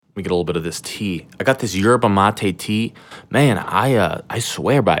Let me get a little bit of this tea. I got this yerba mate tea. Man, I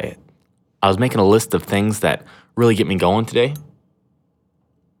swear by it. I was making a list of things that really get me going today.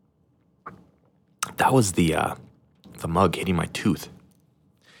 That was the mug hitting my tooth.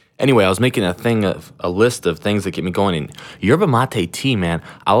 Anyway, I was making a list of things that get me going. And yerba mate tea, man,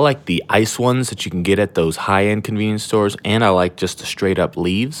 I like the ice ones that you can get at those high-end convenience stores, and I like just the straight-up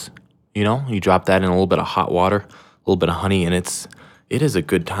leaves. You know, you drop that in a little bit of hot water, a little bit of honey, and it is a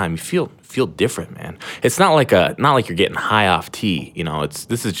good time. You feel different, man. It's not like you're getting high off tea. You know,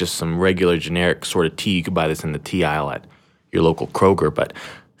 this is just some regular generic sort of tea. You could buy this in the tea aisle at your local Kroger, but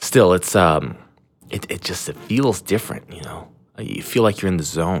still, it feels different. You know, you feel like you're in the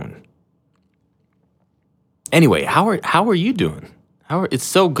zone. Anyway, how are you doing? It's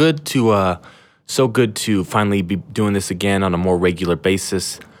so good to finally be doing this again on a more regular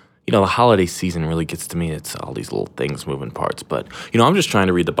basis. You know, the holiday season really gets to me. It's all these little things, moving parts. But, you know, I'm just trying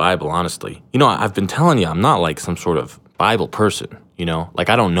to read the Bible, honestly. You know, I've been telling you, I'm not like some sort of Bible person, you know? Like,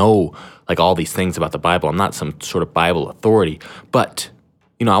 I don't know, like, all these things about the Bible. I'm not some sort of Bible authority. But,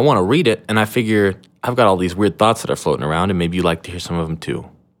 you know, I want to read it, and I figure I've got all these weird thoughts that are floating around, and maybe you'd like to hear some of them, too.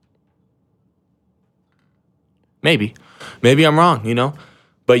 Maybe. Maybe I'm wrong, you know?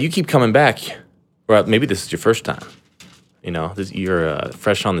 But you keep coming back. Or maybe this is your first time. You know, you're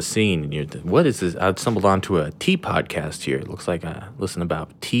fresh on the scene, and what is this? I stumbled onto a tea podcast here. It looks like I listen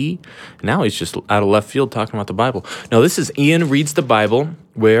about tea. Now he's just out of left field talking about the Bible. No, this is Ian Reads the Bible,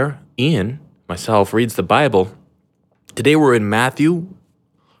 where Ian, myself, reads the Bible. Today we're in Matthew.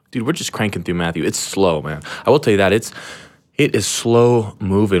 Dude, we're just cranking through Matthew. It's slow, man. I will tell you that. It is slow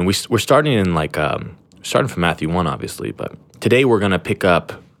moving. We're starting in starting from Matthew 1, obviously, but today we're going to pick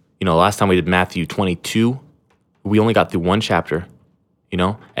up, you know, last time we did Matthew 22. We only got through one chapter, you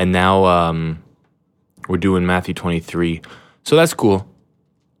know, and now we're doing Matthew 23. So that's cool.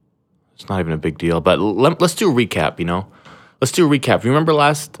 It's not even a big deal, but let's do a recap, you know. Let's do a recap. Remember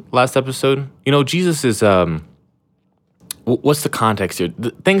last episode? You know, Jesus is, what's the context here?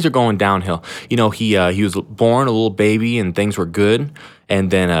 Things are going downhill. You know, he was born a little baby and things were good, and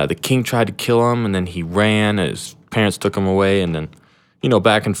then the king tried to kill him, and then he ran, and his parents took him away, and then, you know,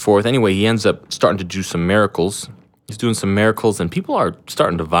 back and forth. Anyway, he ends up starting to do some miracles. He's doing some miracles, and people are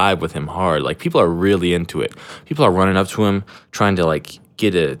starting to vibe with him hard. Like, people are really into it. People are running up to him, trying to, like,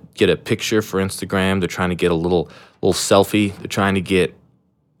 get a picture for Instagram. They're trying to get a little selfie. They're trying to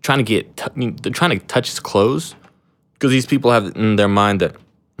touch his clothes, because these people have in their mind that,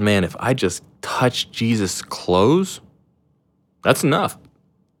 man, if I just touch Jesus' clothes, that's enough.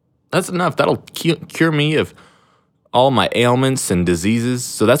 That's enough. That'll cure me of all my ailments and diseases.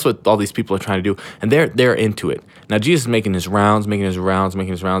 So that's what all these people are trying to do, and they're into it. Now Jesus is making his rounds,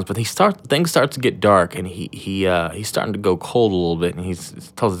 but things start to get dark, and he's starting to go cold a little bit, and he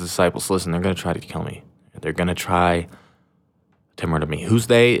tells his disciples, "Listen, they're going to try to kill me. They're going to try to murder me." Who's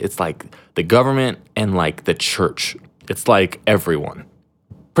they? It's like the government and like the church. It's like everyone,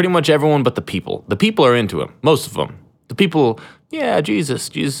 pretty much everyone, but the people. The people are into him. Most of them. The people, yeah, Jesus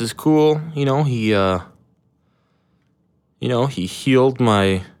is cool. You know, he healed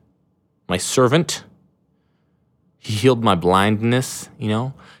my servant. He healed my blindness, you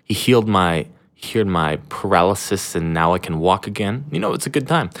know. He healed my paralysis, and now I can walk again. You know, it's a good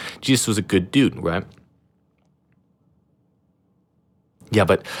time. Jesus was a good dude, right? Yeah,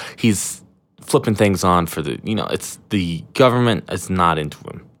 but he's flipping things on for it's the government is not into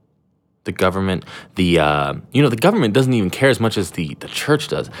him. The government, the government doesn't even care as much as the church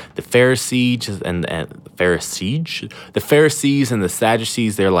does. The Pharisees and the Pharisees and the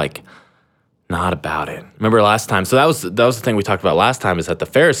Sadducees, they're like not about it. Remember last time? So that was the thing we talked about last time, is that the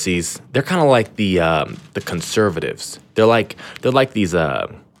Pharisees, they're kind of like the conservatives. They're like these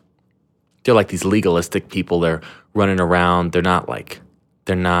legalistic people. They're running around. They're not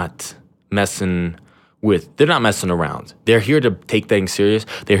messing around. They're here to take things serious.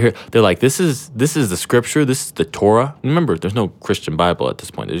 They're like, this is the scripture. This is the Torah. Remember, there's no Christian Bible at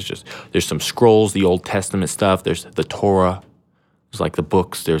this point. There's some scrolls, the Old Testament stuff. There's the Torah. There's like the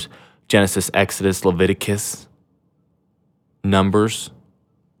books. There's Genesis, Exodus, Leviticus, Numbers,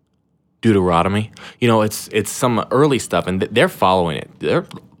 Deuteronomy. You know, it's some early stuff, and they're following it. Their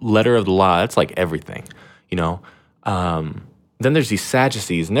letter of the law. That's like everything. You know. Then there's these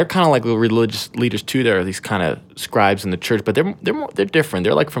Sadducees, and they're kind of like the religious leaders too. There are these kind of scribes in the church, but they're different.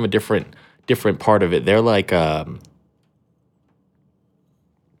 They're like from a different part of it. They're like, man,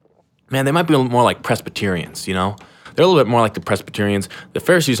 they might be a little more like Presbyterians, you know? They're a little bit more like the Presbyterians. The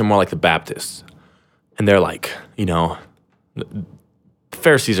Pharisees are more like the Baptists, and they're like, you know, the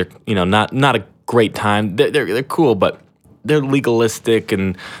Pharisees are, you know, not a great time. They're cool, but they're legalistic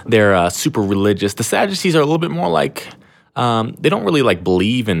and they're super religious. The Sadducees are a little bit more like they don't really like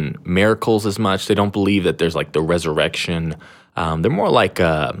believe in miracles as much. They don't believe that there's like the resurrection. They're more like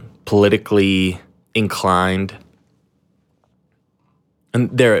politically inclined. And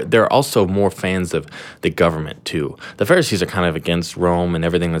they're also more fans of the government too. The Pharisees are kind of against Rome and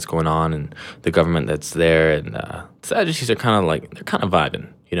everything that's going on and the government that's there. And the Sadducees are kind of like they're kind of vibing,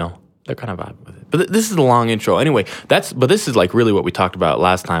 you know. They're kind of vibing with it. But this is a long intro. Anyway, but this is like really what we talked about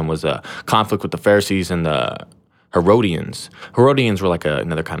last time was a conflict with the Pharisees and the Herodians. Herodians were like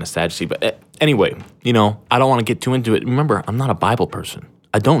another kind of Sadducee. But anyway, you know, I don't want to get too into it. Remember, I'm not a Bible person.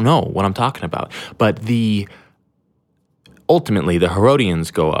 I don't know what I'm talking about. But ultimately, the Herodians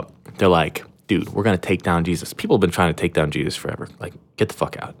go up. They're like, dude, we're going to take down Jesus. People have been trying to take down Jesus forever. Like, get the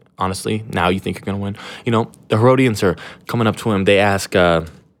fuck out. Honestly, now you think you're going to win? You know, the Herodians are coming up to him. They ask,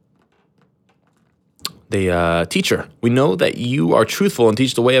 teacher, we know that you are truthful and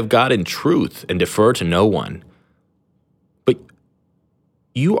teach the way of God in truth and defer to no one. But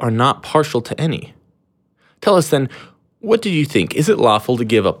you are not partial to any. Tell us then, what did you think? Is it lawful to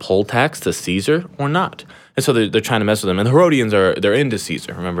give a poll tax to Caesar or not? And so they're trying to mess with them. And the Herodians they're into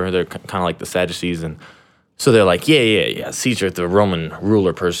Caesar. Remember, they're kind of like the Sadducees. And so they're like, yeah. Caesar, the Roman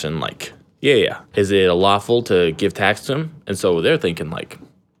ruler person, like, yeah. Is it lawful to give tax to him? And so they're thinking like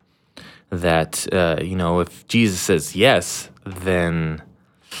that, you know, if Jesus says yes, then,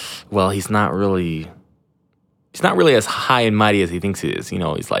 well, he's not really as high and mighty as he thinks he is. You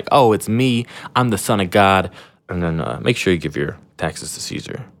know, he's like, oh, it's me. I'm the Son of God. And then make sure you give your taxes to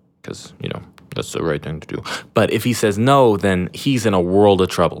Caesar because, you know, that's the right thing to do. But if he says no, then he's in a world of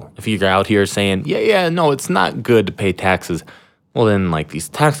trouble. If you're out here saying, yeah, no, it's not good to pay taxes, well, then, like, these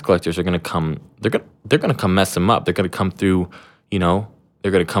tax collectors are going to come, they're going to come mess him up. They're going to come through, you know,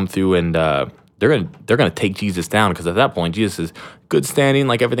 they're going to come through and they're going to take Jesus down because at that point, Jesus is good standing,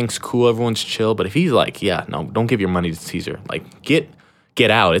 like, everything's cool, everyone's chill. But if he's like, yeah, no, don't give your money to Caesar. Like, get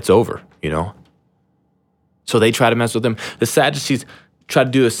out, it's over, you know? So they try to mess with him. The Sadducees try to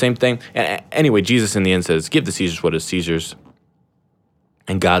do the same thing. And anyway, Jesus in the end says, give the Caesars what is Caesar's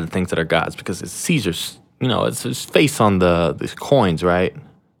and God the things that are God's because it's Caesar's, you know, it's his face on the coins, right?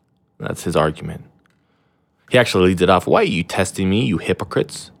 That's his argument. He actually leads it off. Why are you testing me, you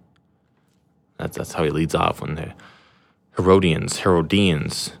hypocrites? That's how he leads off when the Herodians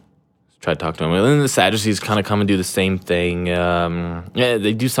try to talk to him. And then the Sadducees kind of come and do the same thing. Yeah,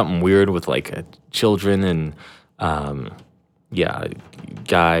 they do something weird with like children and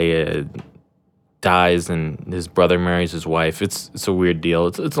guy dies and his brother marries his wife. It's a weird deal.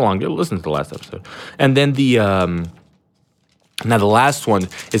 It's a long deal. Listen to the last episode. And then now the last one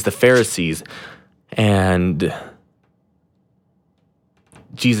is the Pharisees, and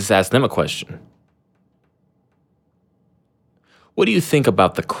Jesus asked them a question. What do you think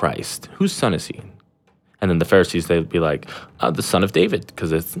about the Christ? Whose son is he? And then the Pharisees, they'd be like, the son of David,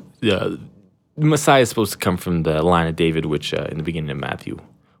 because it's Messiah is supposed to come from the line of David, which in the beginning of Matthew,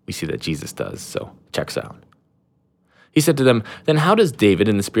 we see that Jesus does. So checks out. He said to them, then how does David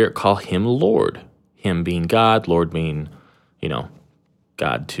in the Spirit call him Lord? Him being God, Lord being, you know,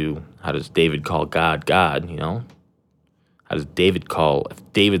 God too. How does David call God, God, you know? How does David call,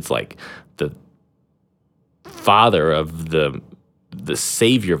 if David's like the father of the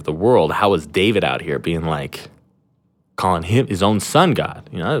savior of the world, how is David out here being like, calling him his own son God?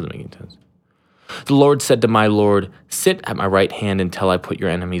 You know, that doesn't make any sense. The Lord said to my Lord, sit at my right hand until I put your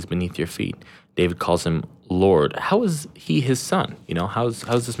enemies beneath your feet. David calls him Lord. How is he his son? You know, how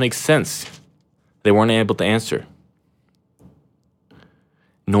does this make sense? They weren't able to answer.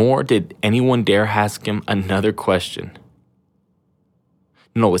 Nor did anyone dare ask him another question.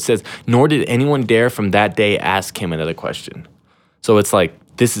 No, it says, nor did anyone dare from that day ask him another question. So it's like,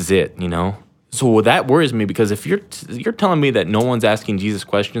 this is it, you know? So that worries me because if you're telling me that no one's asking Jesus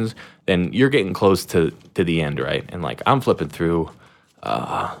questions, then you're getting close to the end, right? And like, I'm flipping through,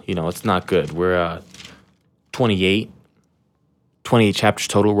 you know, it's not good. We're 28 chapters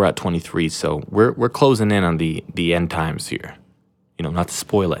total. We're at 23. So we're closing in on the end times here. You know, not to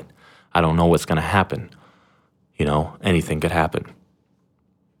spoil it. I don't know what's going to happen. You know, anything could happen.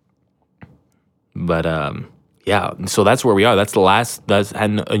 But, yeah, so that's where we are. That's the last,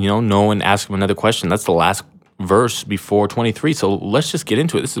 no one asked him another question. That's the last verse before 23. So let's just get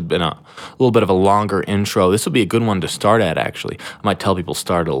into it. This has been a little bit of a longer intro. This will be a good one to start at, actually. I might tell people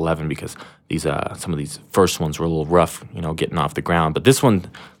start at 11 because these some of these first ones were a little rough, you know, getting off the ground. But this one,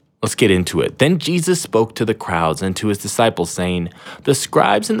 let's get into it. Then Jesus spoke to the crowds and to his disciples, saying, the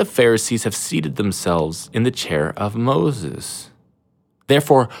scribes and the Pharisees have seated themselves in the chair of Moses.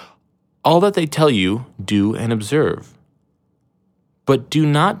 Therefore, all that they tell you, do and observe. but do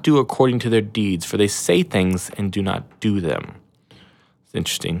not do according to their deeds, for they say things and do not do them. It's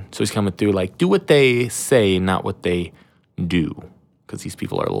interesting. So he's coming through like, do what they say, not what they do, because these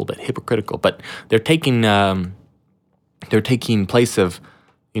people are a little bit hypocritical. But they're taking place of,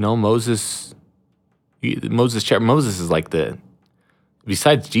 Moses. Moses is like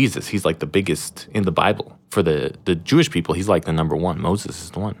besides Jesus, he's like the biggest in the Bible. For the Jewish people, he's like the number one. Moses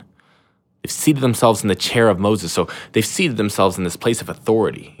is the one. They've seated themselves in the chair of Moses. So they've seated themselves in this place of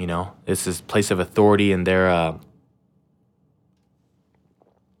authority, It's this place of authority, and they're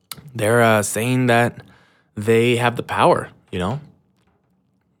saying that they have the power,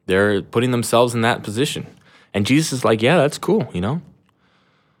 They're putting themselves in that position. And Jesus is like, yeah, that's cool,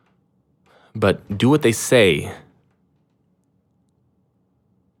 But do what they say,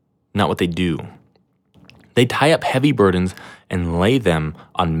 not what they do. They tie up heavy burdens and lay them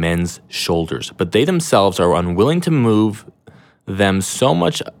on men's shoulders, but they themselves are unwilling to move them so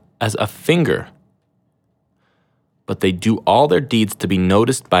much as a finger. But they do all their deeds to be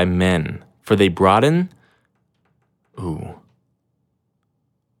noticed by men, for they broaden.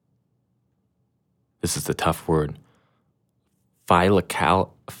 This is a tough word.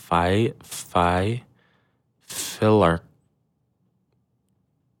 Philarchides.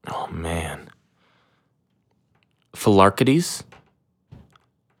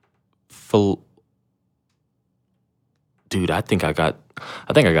 Dude, I think I got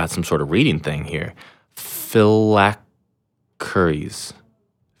some sort of reading thing here. Phylacteries.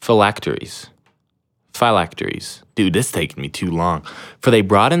 Dude, this is taking me too long. For they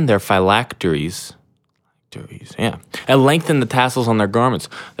broaden their phylacteries. And lengthen the tassels on their garments.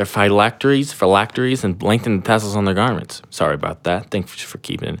 Their phylacteries, and lengthen the tassels on their garments. Sorry about that. Thanks for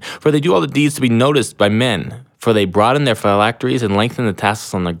keeping it. For they do all the deeds to be noticed by men. For they broaden their phylacteries and lengthen the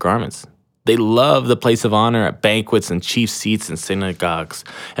tassels on their garments. They love the place of honor at banquets and chief seats in synagogues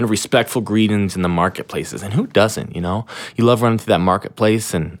and respectful greetings in the marketplaces. And who doesn't, You love running through that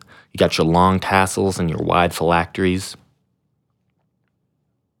marketplace and you got your long tassels and your wide phylacteries.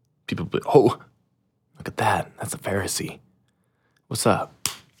 People be, oh, look at that. That's a Pharisee. What's up?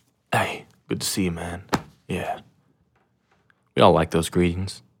 Hey, good to see you, man. Yeah. We all like those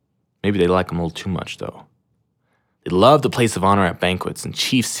greetings. Maybe they like them a little too much, though. They love the place of honor at banquets and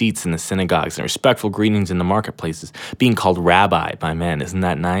chief seats in the synagogues and respectful greetings in the marketplaces, being called rabbi by men. Isn't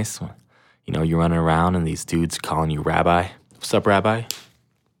that nice? You're running around and these dudes calling you rabbi. What's up, rabbi?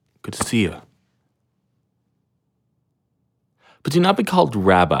 Good to see you. But do not be called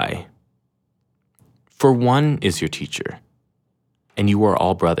rabbi, for one is your teacher, and you are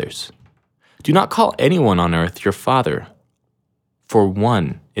all brothers. Do not call anyone on earth your father, for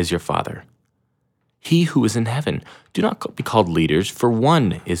one is your Father, He who is in heaven. Do not be called leaders, for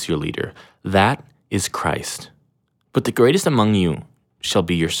one is your leader. That is Christ. But the greatest among you shall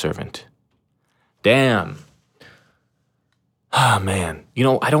be your servant. Damn. Ah, man.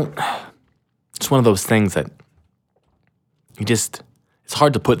 It's one of those things that it's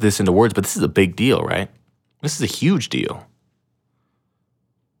hard to put this into words, but this is a big deal, right? This is a huge deal.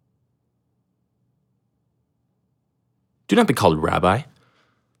 Do not be called rabbi.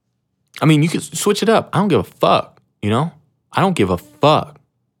 I mean, you can switch it up. I don't give a fuck, I don't give a fuck.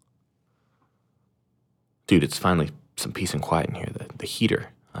 Dude, it's finally some peace and quiet in here. The heater.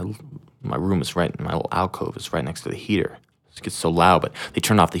 My room is right, my little alcove is right next to the heater. It gets so loud, but they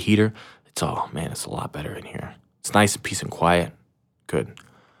turn off the heater. It's a lot better in here. It's nice and peace and quiet. Good.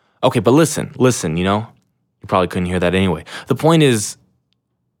 Okay, but listen, you probably couldn't hear that anyway. The point is,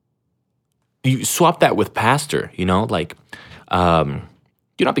 you swap that with pastor, do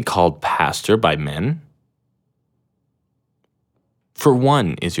not be called pastor by men. For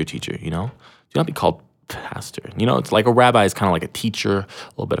one is your teacher, Do not be called pastor. It's like a rabbi is kind of like a teacher, a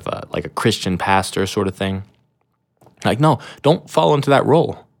little bit of a Christian pastor sort of thing. No, don't fall into that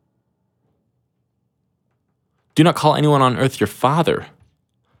role. Do not call anyone on earth your father,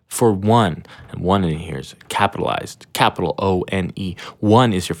 for one, and one in here is capitalized, capital O-N-E.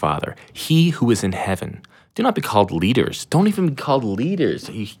 One is your Father, He who is in heaven. Do not be called leaders. Don't even be called leaders.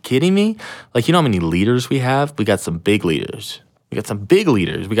 Are you kidding me? You know how many leaders we have? We got some big leaders. We got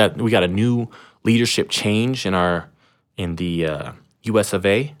a new leadership change in the U.S. of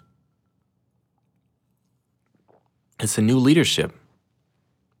A. It's a new leadership.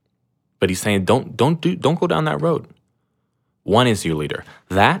 But he's saying, don't go down that road. One is your leader.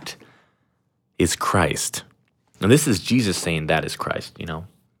 That is Christ. And this is Jesus saying that is Christ,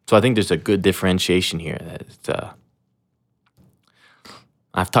 So I think there's a good differentiation here. That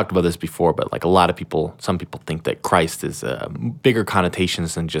I've talked about this before, but some people think that Christ is bigger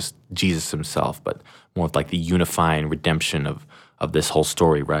connotations than just Jesus himself, but more of the unifying redemption of of this whole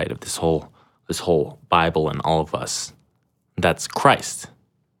story, right? Of this whole Bible and all of us. That's Christ.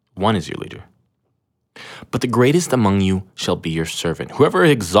 One is your leader. But the greatest among you shall be your servant. Whoever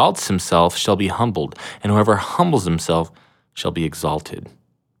exalts himself shall be humbled, and whoever humbles himself shall be exalted.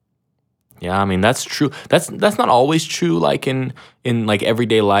 Yeah, I mean that's true. That's not always true, like in like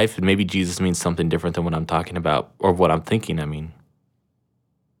everyday life, and maybe Jesus means something different than what I'm talking about or what I'm thinking. I mean,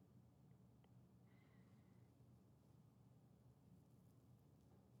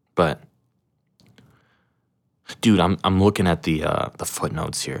 but dude, I'm looking at the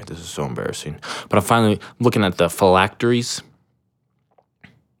footnotes here. This is so embarrassing. But I'm finally looking at the phylacteries.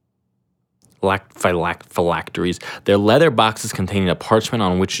 Phylacteries. They're leather boxes containing a parchment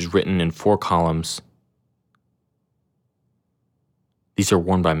on which is written in 4 columns. These are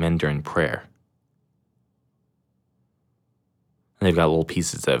worn by men during prayer. And they've got little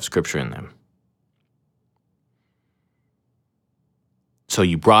pieces that have scripture in them. So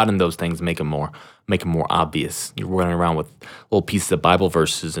you broaden those things, make them more obvious. You're running around with little pieces of Bible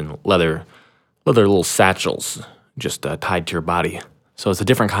verses and leather little satchels just tied to your body. So it's a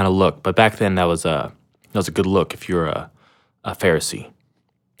different kind of look. But back then that was a good look if you're a Pharisee.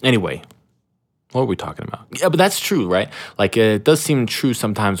 Anyway, what were we talking about? Yeah, but that's true, right? Like it does seem true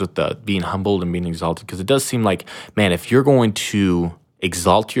sometimes with the being humbled and being exalted, because it does seem like, man, if you're going to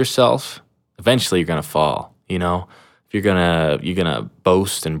exalt yourself, eventually you're gonna fall. You know, if you're gonna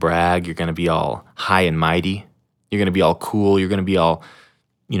boast and brag, you're gonna be all high and mighty. You're gonna be all cool. You're gonna be all,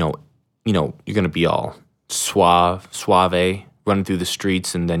 you're gonna be all suave, running through the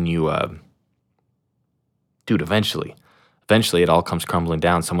streets, and then you, dude, eventually it all comes crumbling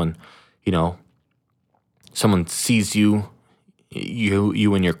down. Someone sees you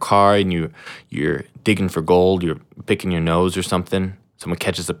in your car, and you're digging for gold, you're picking your nose or something. Someone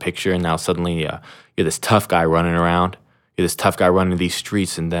catches a picture, and now suddenly you're this tough guy running around. You're this tough guy running these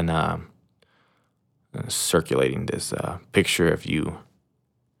streets, and then circulating this picture of you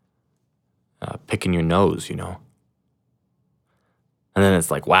picking your nose, And then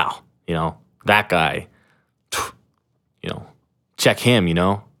it's like, wow, that guy, check him,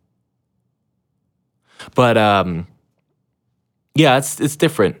 But yeah, it's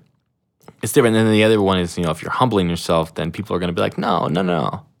different. It's different. And then the other one is, if you're humbling yourself, then people are going to be like,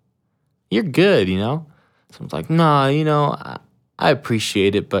 no, you're good, Someone's like, no, I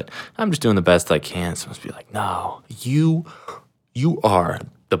appreciate it, but I'm just doing the best I can. Someone's be like, no, you are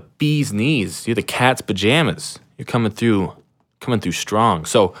the bee's knees. You're the cat's pajamas. You're coming through strong.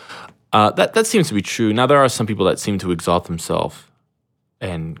 So that seems to be true. Now, there are some people that seem to exalt themselves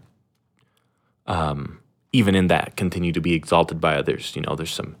and even in that continue to be exalted by others.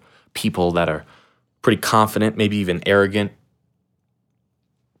 There's some people that are pretty confident, maybe even arrogant.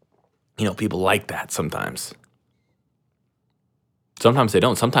 People like that sometimes. Sometimes they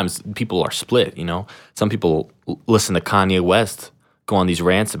don't. Sometimes people are split, Some people listen to Kanye West go on these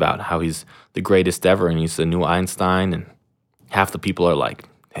rants about how he's the greatest ever and he's the new Einstein, and half the people are like,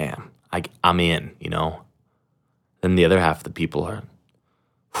 damn, I'm in, Then the other half of the people are,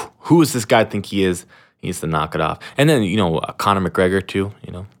 who does this guy think he is? He needs to knock it off. And then, Conor McGregor too,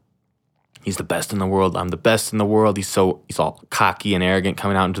 He's the best in the world. I'm the best in the world. He's all cocky and arrogant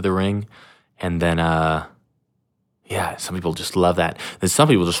coming out into the ring. And then, some people just love that. And some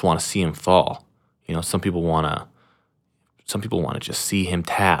people just want to see him fall. Some people want to just see him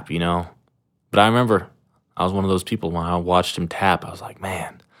tap, But I remember I was one of those people when I watched him tap. I was like,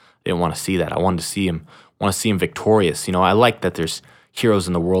 man, I didn't want to see that. I wanted to see him victorious. I like that there's heroes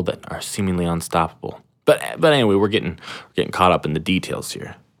in the world that are seemingly unstoppable. But anyway, we're getting caught up in the details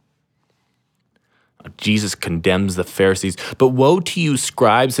here. Jesus condemns the Pharisees. But woe to you,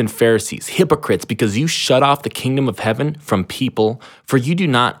 scribes and Pharisees, hypocrites, because you shut off the kingdom of heaven from people, for you do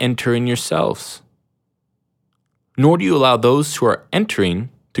not enter in yourselves, nor do you allow those who are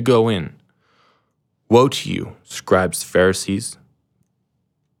entering to go in. Woe to you, scribes, Pharisees,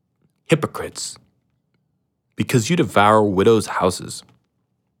 hypocrites, because you devour widows' houses.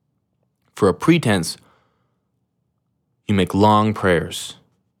 For a pretense, you make long prayers.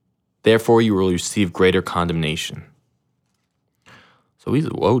 Therefore, you will receive greater condemnation. So he's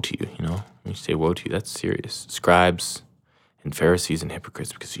a woe to you, When you say woe to you, that's serious. Scribes and Pharisees and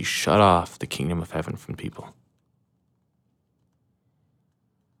hypocrites, because you shut off the kingdom of heaven from people.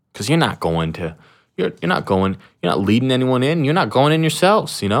 Because you're not leading anyone in. You're not going in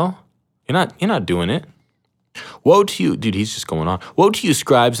yourselves, You're not doing it. Woe to you, dude, he's just going on. Woe to you,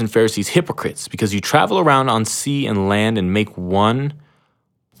 scribes and Pharisees, hypocrites, because you travel around on sea and land and make one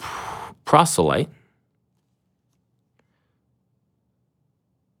proselyte,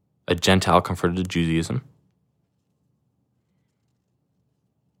 a Gentile converted to Judaism,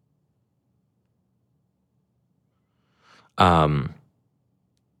 Um,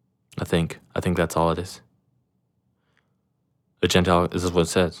 I think that's all it is. A Gentile, this is what it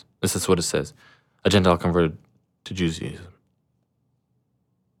says. This is what it says. A Gentile converted to Judaism.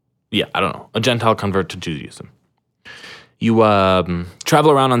 Yeah, I don't know. A Gentile convert to Judaism. You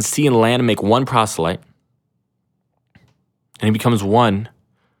travel around on sea and land and make one proselyte, and he becomes one,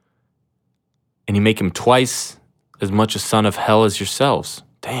 and you make him twice as much a son of hell as yourselves.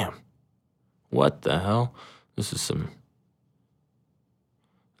 Damn. What the hell? This is some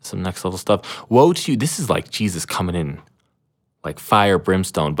next level stuff. Woe to you. This is like Jesus coming in like fire,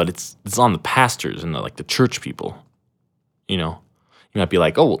 brimstone, but it's on the pastors and the church people. You know, you might be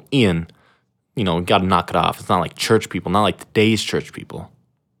like, oh, well, Ian, got to knock it off. It's not like church people, not like today's church people.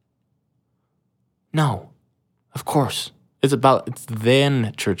 No, of course. It's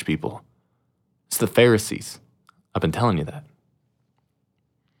then church people. It's the Pharisees. I've been telling you that.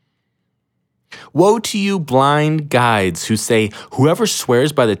 Woe to you, blind guides, who say, whoever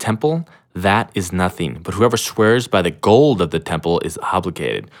swears by the temple, that is nothing. But whoever swears by the gold of the temple is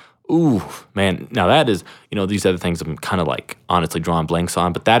obligated. Ooh, man. Now that is, these other things I'm kind of honestly drawing blanks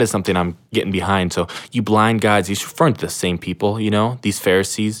on, but that is something I'm getting behind. So you blind guides, he's referring to the same people, these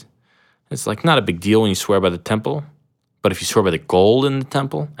Pharisees. It's not a big deal when you swear by the temple. But if you swear by the gold in the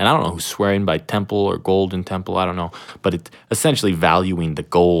temple, and I don't know who's swearing by temple or gold in temple, I don't know. But it's essentially valuing the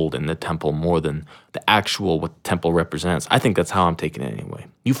gold in the temple more than the actual what the temple represents. I think that's how I'm taking it anyway.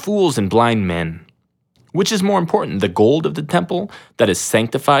 You fools and blind men. Which is more important, the gold of the temple that is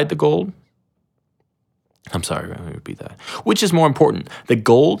sanctified the gold? I'm sorry, let me repeat that. Which is more important, the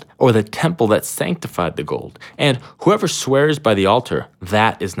gold or the temple that sanctified the gold? And whoever swears by the altar,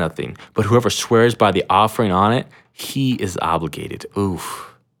 that is nothing. But whoever swears by the offering on it, he is obligated.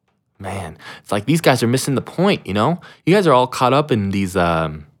 Oof, man. It's like these guys are missing the point, You guys are all caught up in these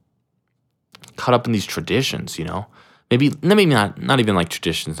traditions, Maybe not even like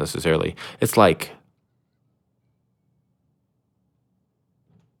traditions necessarily. It's like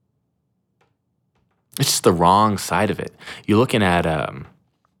it's just the wrong side of it. You're looking at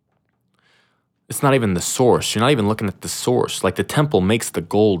it's not even the source. You're not even looking at the source. Like the temple makes the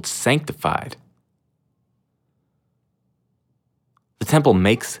gold sanctified. The temple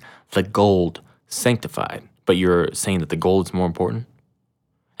makes the gold sanctified, but you're saying that the gold is more important?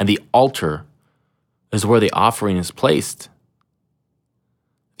 And the altar is where the offering is placed.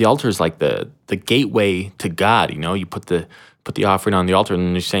 The altar is like the gateway to God, You put the offering on the altar,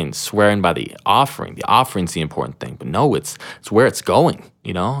 and you're saying swearing by the offering. The offering's the important thing, but no, it's where it's going,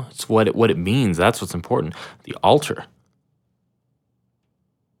 It's what it means. That's what's important. The altar.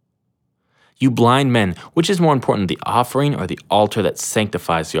 You blind men, which is more important, the offering or the altar that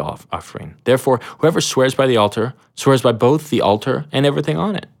sanctifies the offering? Therefore, whoever swears by the altar swears by both the altar and everything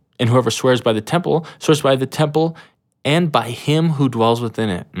on it. And whoever swears by the temple swears by the temple and by him who dwells within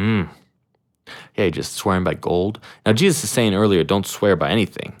it. Yeah, you're just swearing by gold. Now, Jesus is saying earlier, don't swear by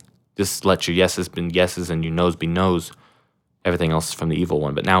anything. Just let your yeses be yeses and your noes be noes. Everything else is from the evil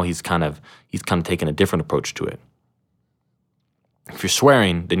one. But now he's kind of taking a different approach to it. If you're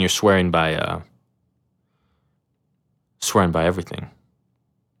swearing, then you're swearing by everything.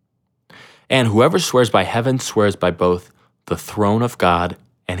 And whoever swears by heaven swears by both the throne of God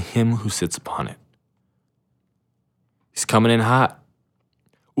and him who sits upon it. He's coming in hot.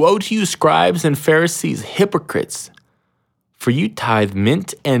 Woe to you, scribes and Pharisees, hypocrites! For you tithe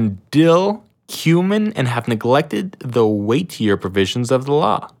mint and dill, cumin, and have neglected the weightier provisions of the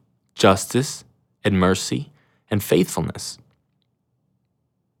law, justice and mercy and faithfulness.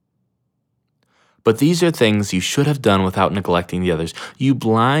 But these are things you should have done without neglecting the others. You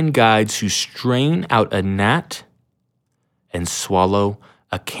blind guides who strain out a gnat and swallow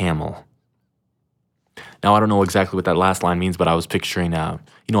a camel. Now, I don't know exactly what that last line means, but I was picturing, I'm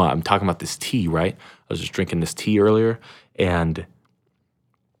talking about this tea, right? I was just drinking this tea earlier, and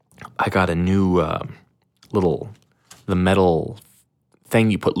I got a new the metal thing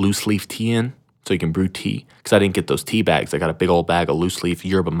you put loose leaf tea in so you can brew tea. Because I didn't get those tea bags. I got a big old bag of loose leaf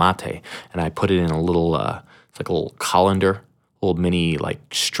yerba mate, and I put it in a little, it's like a little colander, little mini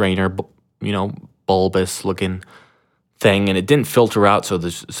strainer, bulbous looking thing, and it didn't filter out, so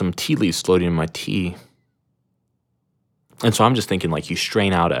there's some tea leaves floating in my tea. And so I'm just thinking you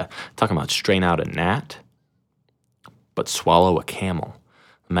strain out a gnat, but swallow a camel.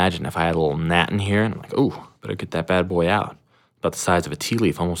 Imagine if I had a little gnat in here, and I'm like, ooh, better get that bad boy out. About the size of a tea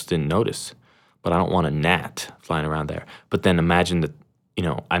leaf, almost didn't notice. But I don't want a gnat flying around there. But then imagine that,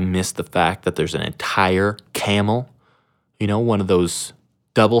 I missed the fact that there's an entire camel, one of those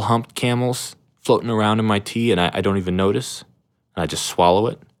double humped camels floating around in my tea, and I don't even notice. And I just swallow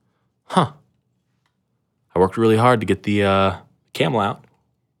it. Huh. I worked really hard to get the camel out.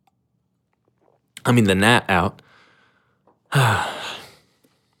 I mean, the gnat out.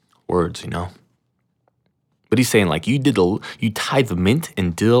 Words, you know. But he's saying like you tied the mint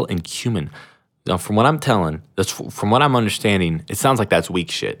and dill and cumin. Now, from what I'm telling, from what I'm understanding, it sounds like that's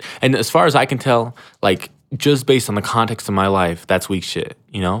weak shit. And as far as I can tell, like just based on the context of my life, that's weak shit.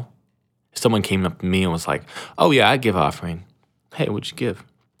 You know, if someone came up to me and was like, "Oh yeah, I give offering." Hey, what'd you give?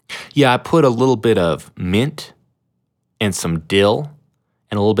 Yeah, I put a little bit of mint and some dill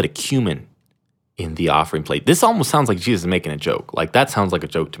and a little bit of cumin in the offering plate. This almost sounds like Jesus is making a joke. Like that sounds like a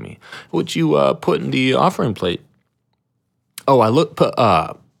joke to me. What'd you put in the offering plate? Oh, put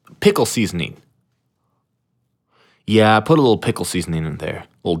pickle seasoning. Yeah, I put a little pickle seasoning in there.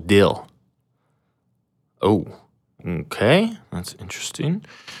 A little dill. Oh, okay. That's interesting.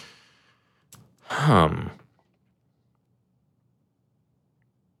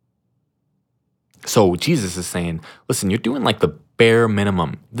 So Jesus is saying, listen, you're doing like the bare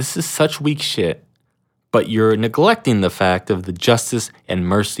minimum. This is such weak shit, but you're neglecting the fact of the justice and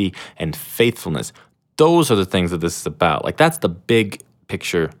mercy and faithfulness. Those are the things that this is about. Like that's the big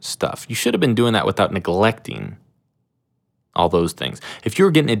picture stuff. You should have been doing that without neglecting all those things. If you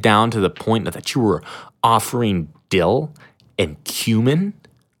were getting it down to the point that you were offering dill and cumin,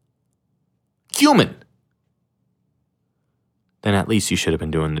 then at least you should have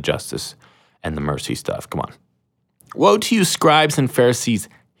been doing the justice and the mercy stuff. Come on. Woe to you, scribes and Pharisees,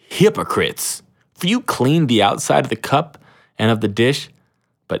 hypocrites! For you clean the outside of the cup and of the dish,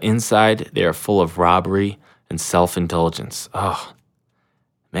 but inside they are full of robbery and self-indulgence. Oh,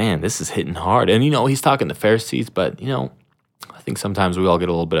 man, this is hitting hard. And, he's talking to Pharisees, but, I think sometimes we all get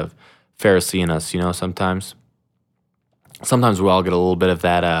a little bit of Pharisee in us, sometimes. Sometimes we all get a little bit of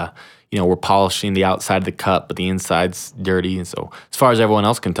that, we're polishing the outside of the cup, but the inside's dirty. And so as far as everyone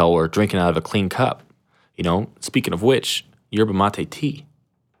else can tell, we're drinking out of a clean cup. Speaking of which, yerba mate tea.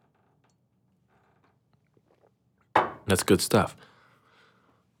 That's good stuff.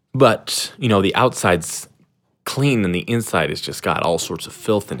 But, the outside's clean and the inside has just got all sorts of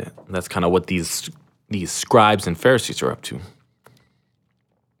filth in it. And that's kind of what these scribes and Pharisees are up to.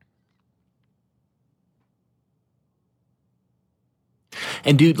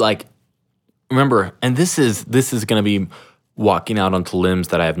 And dude, like, remember, and this is going to be walking out onto limbs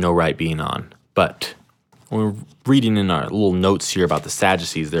that I have no right being on. But when we're reading in our little notes here about the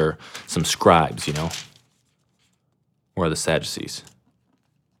Sadducees, there are some scribes, Where are the Sadducees?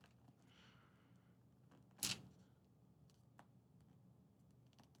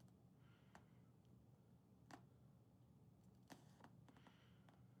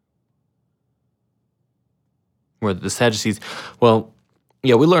 Where the Sadducees, well,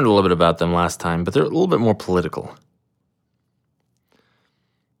 yeah, we learned a little bit about them last time, but they're a little bit more political.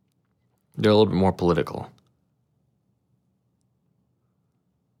 They're a little bit more political.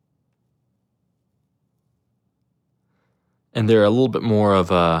 And they're a little bit more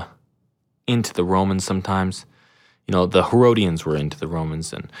of into the Romans sometimes. The Herodians were into the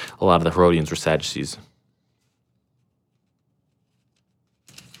Romans, and a lot of the Herodians were Sadducees.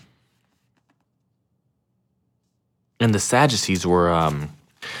 And the Sadducees were,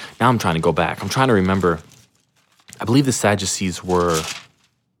 now I'm trying to go back. I'm trying to remember. I believe the Sadducees were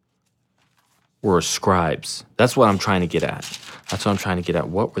scribes. That's what I'm trying to get at.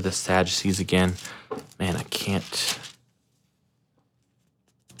 What were the Sadducees again? Man, I can't.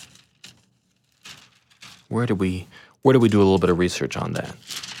 Where do we do a little bit of research on that?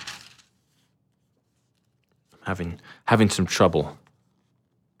 I'm having some trouble.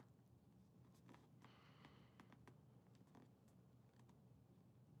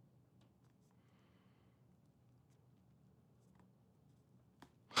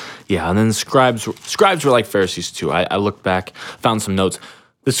 Yeah, and then the scribes were like Pharisees too. I looked back, found some notes.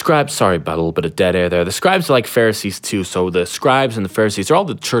 The scribes, sorry about a little bit of dead air there. The scribes are like Pharisees too. So the scribes and the Pharisees are all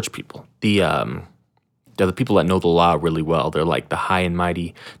the church people. They're the people that know the law really well. They're like the high and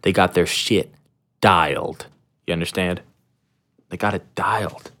mighty. They got their shit dialed. You understand? They got it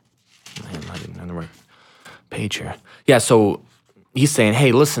dialed. Man, I didn't have the right page here. Yeah, so he's saying,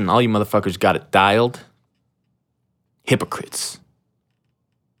 hey, listen, all you motherfuckers got it dialed. Hypocrites.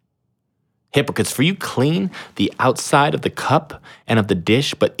 Hypocrites, for you clean the outside of the cup and of the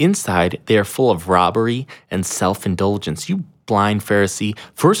dish, but inside they are full of robbery and self-indulgence. You blind Pharisee,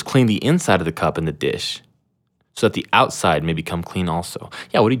 first clean the inside of the cup and the dish, so that the outside may become clean also.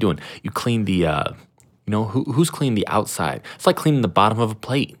 Yeah, what are you doing? You clean the, who's cleaning the outside? It's like cleaning the bottom of a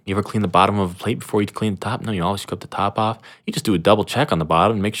plate. You ever clean the bottom of a plate before you clean the top? No, you always cut the top off. You just do a double check on the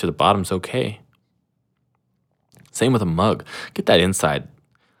bottom and make sure the bottom's okay. Same with a mug. Get that inside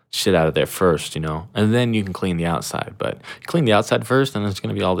shit out of there first, and then you can clean the outside. But clean the outside first, and it's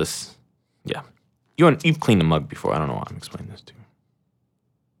going to be all this. Yeah. You've cleaned a mug before. I don't know why I'm explaining this to you.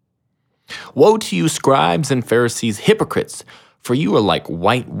 Woe to you, scribes and Pharisees, hypocrites, for you are like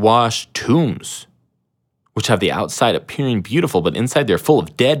whitewashed tombs, which have the outside appearing beautiful, but inside they're full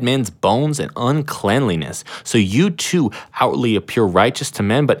of dead men's bones and uncleanliness. So you too outwardly appear righteous to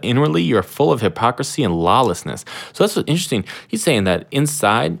men, but inwardly you're full of hypocrisy and lawlessness. So that's what's interesting. He's saying that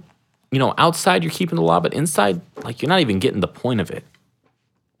inside, outside you're keeping the law, but inside, like, you're not even getting the point of it.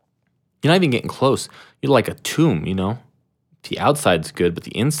 You're not even getting close. You're like a tomb, The outside's good, but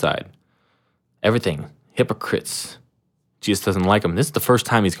the inside, everything, hypocrites. Jesus doesn't like them. This is the first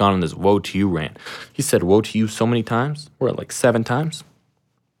time he's gone on this woe to you rant. He said woe to you so many times. We're at like 7 times.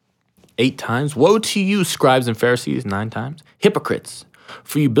 8 times. Woe to you, scribes and Pharisees, 9 times. Hypocrites,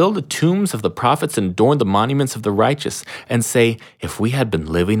 for you build the tombs of the prophets and adorn the monuments of the righteous, and say, if we had been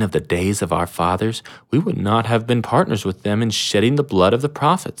living of the days of our fathers, we would not have been partners with them in shedding the blood of the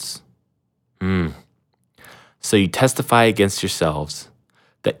prophets. So you testify against yourselves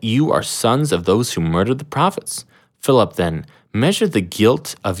that you are sons of those who murdered the prophets. Fill up then, measure the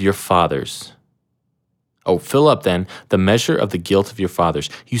guilt of your fathers. Fill up then the measure of the guilt of your fathers.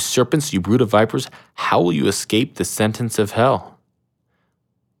 You serpents, you brood of vipers, how will you escape the sentence of hell?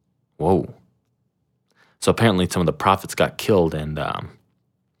 Whoa. So apparently some of the prophets got killed, and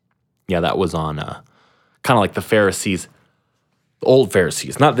that was on kind of like the Pharisees, the old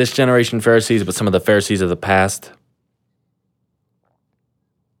Pharisees, not this generation Pharisees, but some of the Pharisees of the past.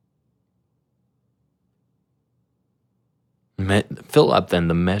 Fill up then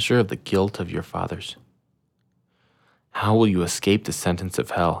the measure of the guilt of your fathers. How will you escape the sentence of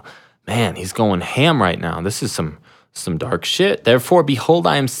hell? Man, he's going ham right now. This is some dark shit. Therefore, behold,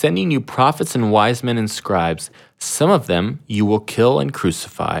 I am sending you prophets and wise men and scribes. Some of them you will kill and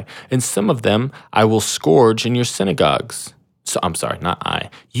crucify, and some of them I will scourge in your synagogues. Some of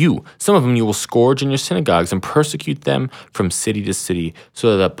them you will scourge in your synagogues and persecute them from city to city,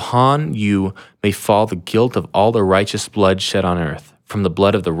 so that upon you may fall the guilt of all the righteous blood shed on earth, from the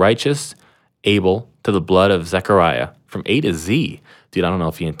blood of the righteous Abel to the blood of Zechariah, from A to Z. Dude, I don't know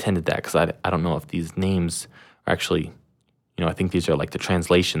if he intended that, because I don't know if these names are actually, I think these are like the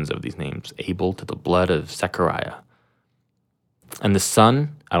translations of these names. Abel to the blood of Zechariah. And the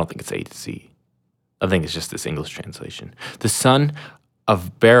son, I don't think it's A to Z. I think it's just this English translation. The son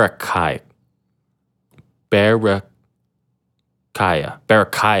of Berechiah,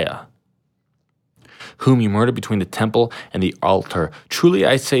 whom you murdered between the temple and the altar. Truly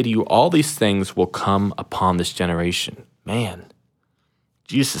I say to you, all these things will come upon this generation. Man,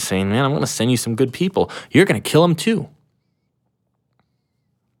 Jesus is saying, man, I'm going to send you some good people. You're going to kill them too.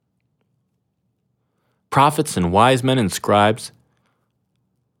 Prophets and wise men and scribes.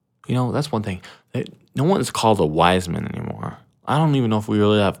 That's one thing. No one's called a wise man anymore. I don't even know if we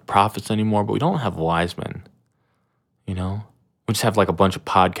really have prophets anymore, but we don't have wise men. We just have like a bunch of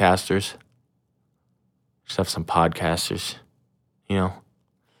podcasters. Just have some podcasters, and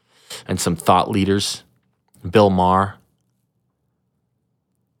some thought leaders. Bill Maher.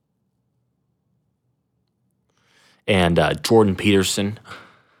 And Jordan Peterson.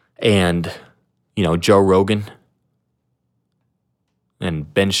 And, Joe Rogan.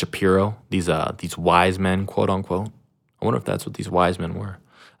 And Ben Shapiro, these wise men, quote unquote. I wonder if that's what these wise men were.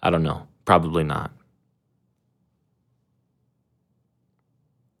 I don't know. Probably not.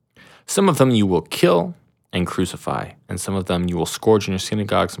 Some of them you will kill and crucify, and some of them you will scourge in your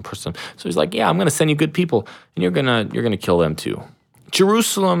synagogues and persecute them. So he's like, yeah, I'm going to send you good people, and you're gonna kill them too.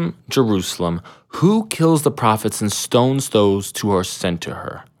 Jerusalem, Jerusalem, who kills the prophets and stones those who are sent to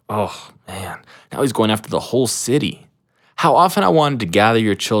her? Oh, man. Now he's going after the whole city. How often I wanted to gather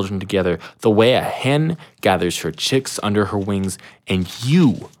your children together the way a hen gathers her chicks under her wings, and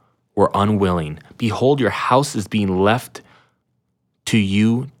you were unwilling. Behold, your house is being left to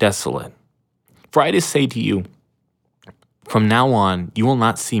you desolate. For I just say to you, from now on, you will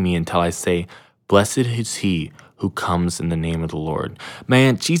not see me until I say, blessed is he who comes in the name of the Lord.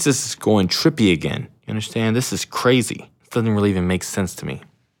 Man, Jesus is going trippy again. You understand? This is crazy. It doesn't really even make sense to me.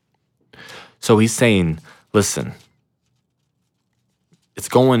 So he's saying, listen,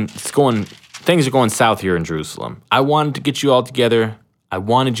 things are going south here in Jerusalem. I wanted to get you all together. I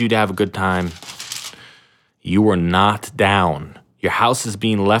wanted you to have a good time. You were not down. Your house is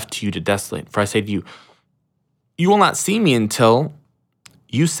being left to you to desolate. For I say to you, you will not see me until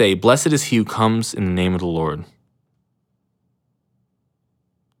you say, blessed is he who comes in the name of the Lord.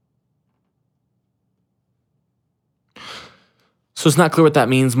 So it's not clear what that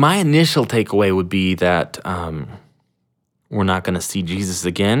means. My initial takeaway would be that we're not going to see Jesus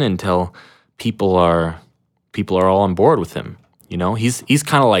again until people are all on board with him. You know, he's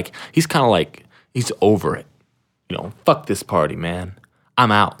kind of like he's over it. You know, fuck this party, man.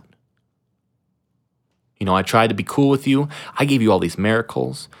 I'm out. You know, I tried to be cool with you. I gave you all these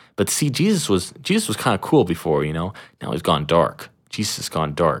miracles. But see, Jesus was kind of cool before, you know. Now he's gone dark. Jesus has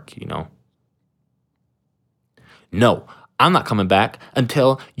gone dark, you know. No, I'm not coming back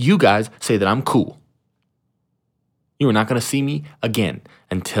until you guys say that I'm cool. You are not going to see me again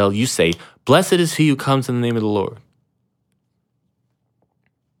until you say, blessed is he who comes in the name of the Lord.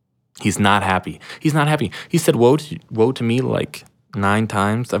 He's not happy. He's not happy. He said woe to me like 9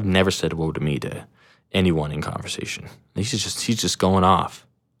 times. I've never said woe to me to anyone in conversation. He's just going off.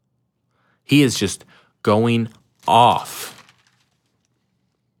 He is just going off.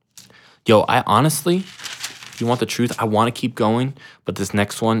 Yo, I honestly, if you want the truth, I want to keep going, but this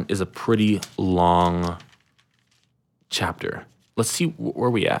next one is a pretty long chapter. Let's see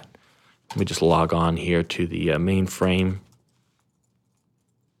where we at. Let me just log on here to the mainframe.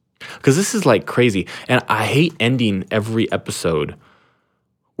 Because this is like crazy. And I hate ending every episode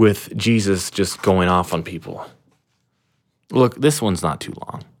with Jesus just going off on people. Look, this one's not too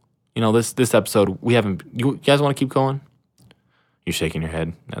long. You know, this episode, we haven't... You guys want to keep going? You're shaking your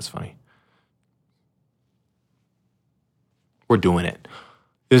head. That's funny. We're doing it.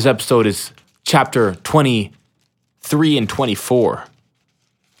 This episode is chapter 23 and 24.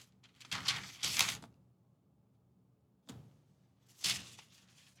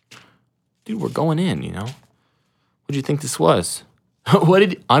 Dude, we're going in, you know? What did you think this was?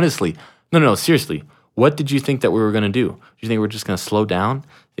 Honestly, no, seriously. What did you think that we were going to do? Do you think we're just going to slow down?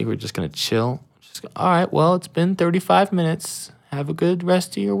 Think we're just going to chill? All right, well, it's been 35 minutes. Have a good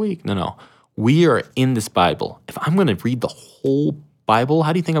rest of your week. No. We are in this Bible. If I'm going to read the whole Bible,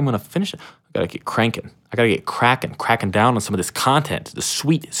 how do you think I'm going to finish it? I got to get cranking. I got to get cracking down on some of this content, the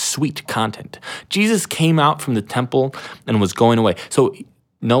sweet, sweet content. Jesus came out from the temple and was going away. So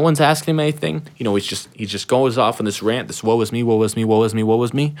no one's asking him anything. You know, he just goes off on this rant, this woe is me, woe is me, woe is me, woe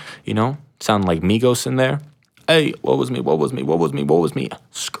is me. You know, sound like Migos in there. Hey, woe is me, woe is me, woe is me, woe is me.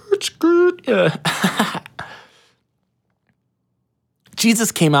 Skirt, yeah.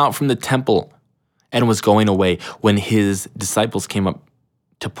 Jesus came out from the temple and was going away when his disciples came up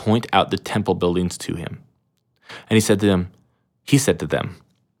to point out the temple buildings to him. And he said to them,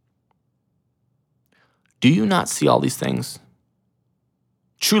 do you not see all these things?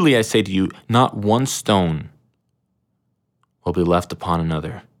 Truly I say to you, not one stone will be left upon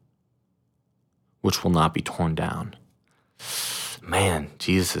another, which will not be torn down. Man,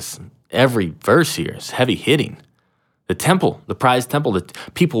 Jesus, every verse here is heavy hitting. The temple, the prized temple, the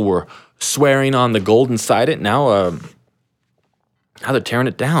people were swearing on the gold inside it. Now they're tearing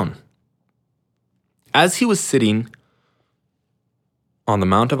it down. As he was sitting on the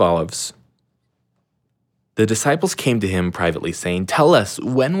Mount of Olives, the disciples came to him privately, saying, tell us,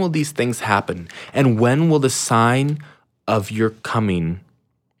 when will these things happen? And when will the sign of your coming?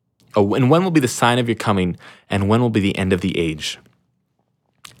 And when will be the sign of your coming? And when will be the end of the age?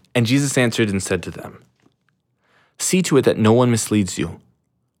 And Jesus answered and said to them, see to it that no one misleads you.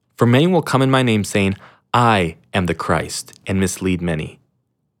 For many will come in my name, saying, I am the Christ, and mislead many.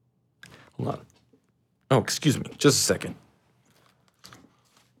 Hold on. Oh, excuse me. Just a second.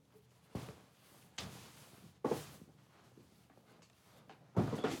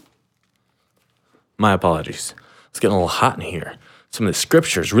 My apologies. It's getting a little hot in here. Some of the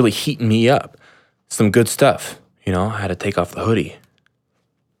scripture is really heating me up. Some good stuff. You know, I had to take off the hoodie.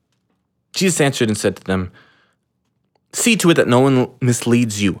 Jesus answered and said to them, see to it that no one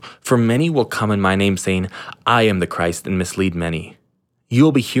misleads you, for many will come in my name, saying, I am the Christ, and mislead many. You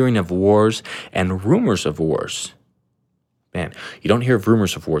will be hearing of wars and rumors of wars. Man, you don't hear of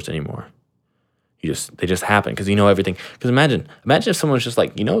rumors of wars anymore. They just happen because you know everything. Because imagine if someone was just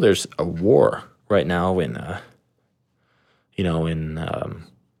like, you know, there's a war right now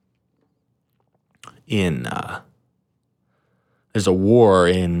there's a war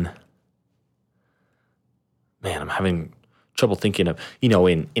in. Man, I'm having trouble thinking of, you know,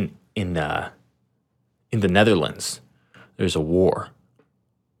 in the Netherlands, there's a war.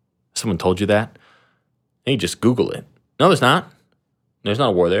 Someone told you that? And you just Google it. No, there's not. There's not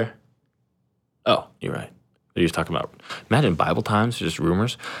a war there. Oh, you're right. They're just talking about, imagine Bible times, just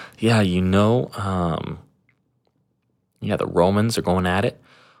rumors. Yeah, you know, the Romans are going at it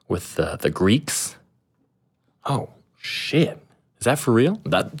with the Greeks. Oh, shit. Is that for real?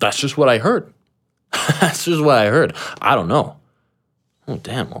 That's just what I heard. That's just what I heard. I don't know. Oh,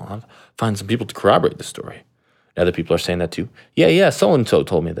 damn. Well, I'll find some people to corroborate the story. Other people are saying that too. Yeah, so-and-so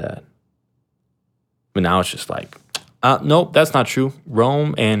told me that. But now it's just like, Nope, that's not true.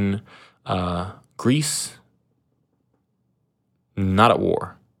 Rome and Greece, not at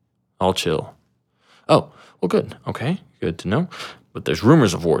war. All chill. Oh, well, good. Okay, good to know. But there's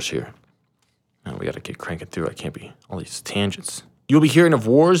rumors of wars here. Now we got to get cranking through. I can't be all these tangents. You'll be hearing of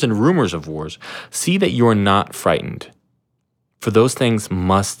wars and rumors of wars. See that you are not frightened, for those things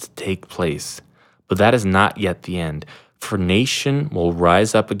must take place. But that is not yet the end. For nation will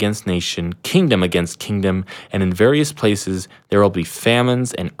rise up against nation, kingdom against kingdom, and in various places there will be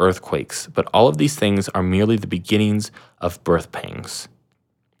famines and earthquakes. But all of these things are merely the beginnings of birth pangs.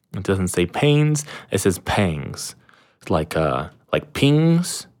 It doesn't say pains, it says pangs. Like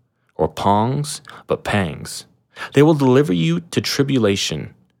pings or pongs, but pangs. They will deliver you to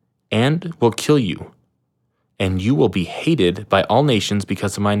tribulation and will kill you, and you will be hated by all nations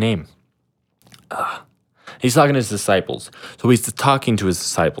because of my name. He's talking to his disciples. So he's talking to his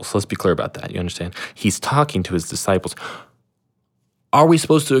disciples. Let's be clear about that. You understand? He's talking to his disciples. Are we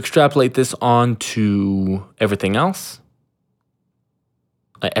supposed to extrapolate this on to everything else?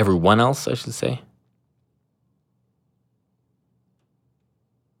 Everyone else, I should say.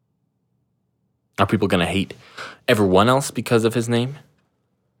 Are people going to hate everyone else because of his name?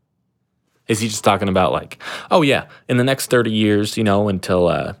 Is he just talking about like, oh yeah, in the next 30 years,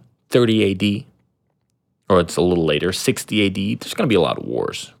 until 30 AD, or it's a little later, 60 AD, there's going to be a lot of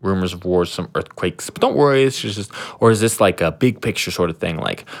wars, rumors of wars, some earthquakes. But don't worry, it's just, or is this like a big picture sort of thing,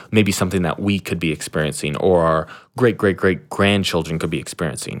 like maybe something that we could be experiencing or our great-great-great-grandchildren could be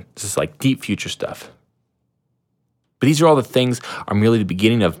experiencing? This is like deep future stuff. But these are all the things are merely the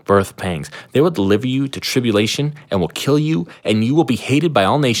beginning of birth pangs. They will deliver you to tribulation and will kill you, and you will be hated by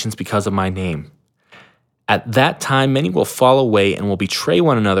all nations because of my name. At that time, many will fall away and will betray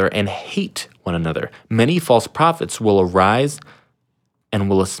one another and hate one another. Many false prophets will arise and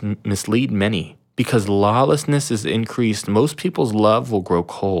will mislead many. Because lawlessness is increased, most people's love will grow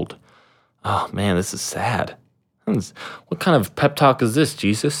cold. Oh man, this is sad. What kind of pep talk is this,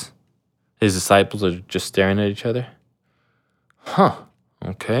 Jesus? His disciples are just staring at each other.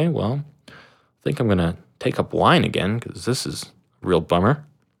 Okay, well, I think I'm going to take up wine again because this is a real bummer.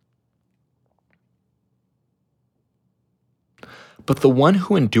 But the one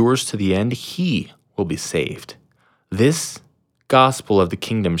who endures to the end, he will be saved. This gospel of the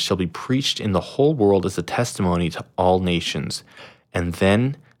kingdom shall be preached in the whole world as a testimony to all nations, and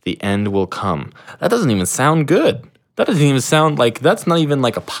then the end will come. That doesn't even sound good. That doesn't even sound like, that's not even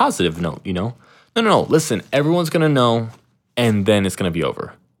like a positive note, No, listen, everyone's going to know, and then it's going to be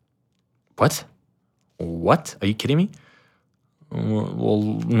over. What? Are you kidding me? Well,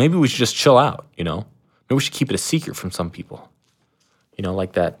 maybe we should just chill out, Maybe we should keep it a secret from some people.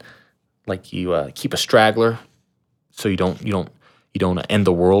 Like that, like you keep a straggler so you don't end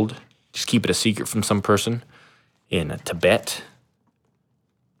the world. Just keep it a secret from some person in Tibet.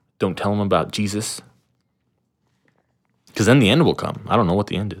 Don't tell them about Jesus. Because then the end will come. I don't know what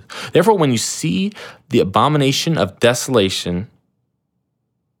the end is. Therefore, when you see the abomination of desolation,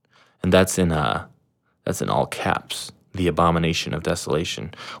 and that's in all caps, the abomination of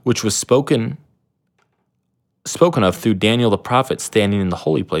desolation, which was spoken of through Daniel the prophet standing in the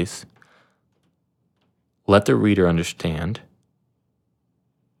holy place, let the reader understand.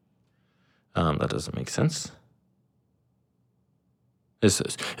 That doesn't make sense. This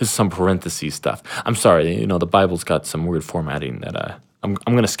is some parentheses stuff. I'm sorry, the Bible's got some weird formatting that I'm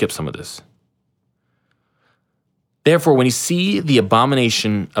going to skip some of this. Therefore, when you see the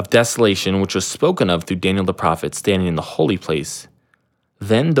abomination of desolation, which was spoken of through Daniel the prophet standing in the holy place,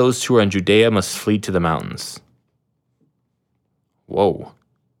 then those who are in Judea must flee to the mountains. Whoa.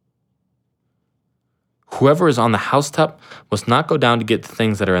 Whoever is on the housetop must not go down to get the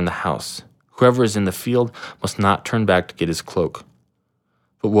things that are in the house. Whoever is in the field must not turn back to get his cloak.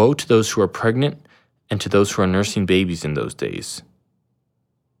 But woe to those who are pregnant and to those who are nursing babies in those days.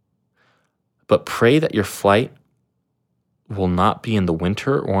 But pray that your flight will not be in the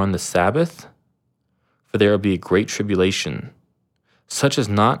winter or on the Sabbath, for there will be a great tribulation, such as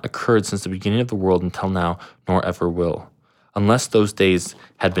not occurred since the beginning of the world until now, nor ever will, unless those days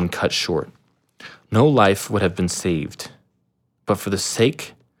had been cut short. No life would have been saved, but for the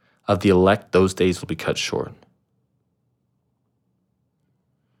sake of the elect, those days will be cut short.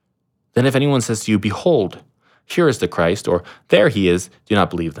 Then if anyone says to you, behold, here is the Christ, or there he is, do not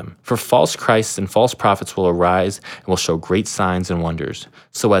believe them. For false Christs and false prophets will arise and will show great signs and wonders,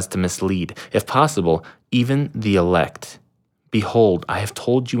 so as to mislead, if possible, even the elect. Behold, I have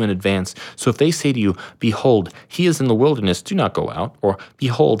told you in advance. So if they say to you, behold, he is in the wilderness, do not go out. Or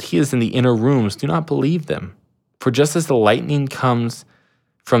behold, he is in the inner rooms, do not believe them. For just as the lightning comes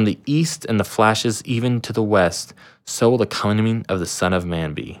From the east and the flashes even to the west, so will the coming of the Son of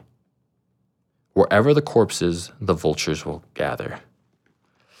Man be. Wherever the corpse is, the vultures will gather.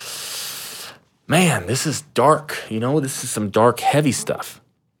 Man, this is dark. This is some dark, heavy stuff.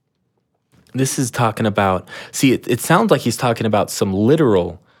 This is talking about, see, it sounds like he's talking about some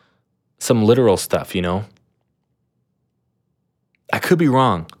literal stuff, I could be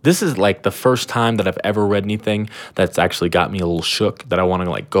wrong. This is like the first time that I've ever read anything that's actually got me a little shook, that I want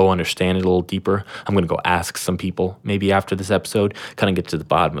to go understand it a little deeper. I'm going to go ask some people maybe after this episode, kind of get to the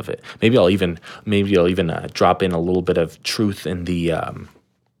bottom of it. Maybe I'll even drop in a little bit of truth in the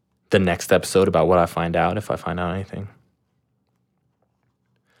next episode about what I find out, if I find out anything.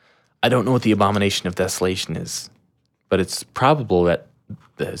 I don't know what the abomination of desolation is, but it's probable that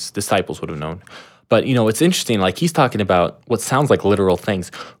the disciples would have known. But, it's interesting, like he's talking about what sounds like literal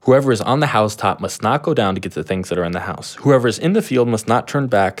things. Whoever is on the housetop must not go down to get the things that are in the house. Whoever is in the field must not turn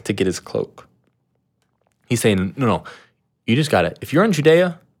back to get his cloak. He's saying, no, you just got to, if you're in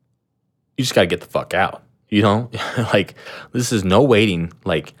Judea, you just got to get the fuck out, Like, this is no waiting,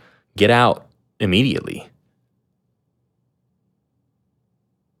 like, get out immediately.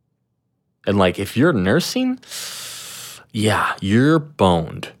 And, like, if you're nursing, yeah, you're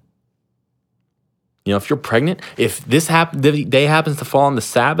boned. If you're pregnant, if the day happens to fall on the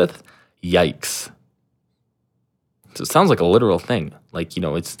Sabbath, yikes. So it sounds like a literal thing. Like,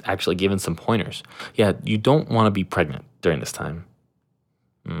 it's actually given some pointers. Yeah, you don't want to be pregnant during this time.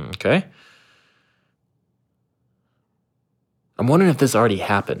 Okay. I'm wondering if this already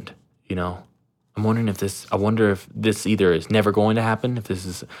happened, I wonder if this either is never going to happen, if this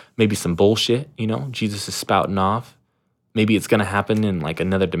is maybe some bullshit, Jesus is spouting off. Maybe it's going to happen in like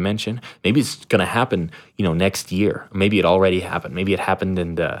another dimension. Maybe it's going to happen, next year. Maybe it already happened. Maybe it happened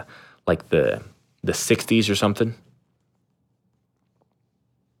in the 60s or something.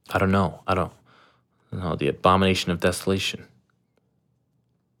 I don't know. The abomination of desolation.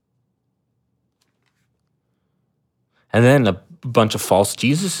 And then a bunch of false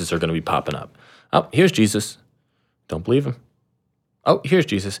Jesuses are going to be popping up. Oh, here's Jesus. Don't believe him. Oh, here's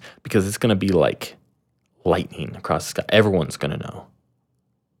Jesus. Because it's going to be like lightning across the sky. Everyone's going to know.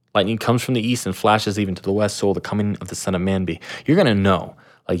 Lightning comes from the east and flashes even to the west, so will the coming of the Son of Man be. You're going to know.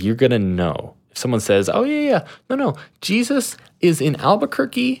 Like, you're going to know. If someone says, oh, yeah. No. Jesus is in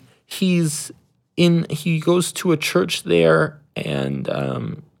Albuquerque. He goes to a church there,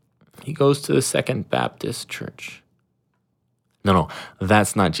 and he goes to the Second Baptist Church. No,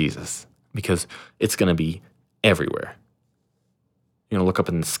 that's not Jesus, because it's going to be everywhere. Look up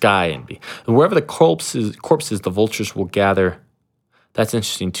in the sky and be wherever the corpses, the vultures will gather. That's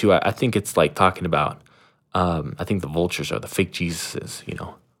interesting too. I think it's like talking about. I think the vultures are the fake Jesuses.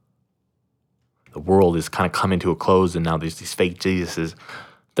 The world is kind of coming to a close, and now there's these fake Jesuses.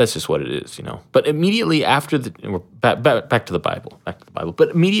 That's just what it is, But immediately after we're back to the Bible. But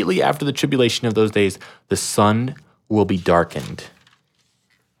immediately after the tribulation of those days, the sun will be darkened,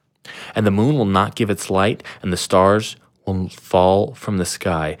 and the moon will not give its light, and the stars will fall from the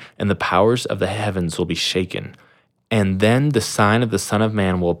sky, and the powers of the heavens will be shaken. And then the sign of the Son of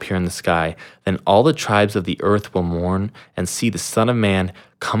Man will appear in the sky. Then all the tribes of the earth will mourn and see the Son of Man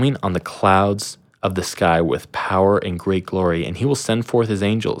coming on the clouds of the sky with power and great glory. And he will send forth his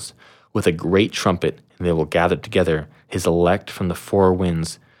angels with a great trumpet, and they will gather together his elect from the four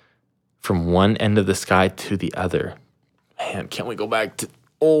winds, from one end of the sky to the other. Man, can't we go back to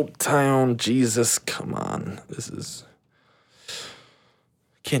Old Town? Jesus, come on.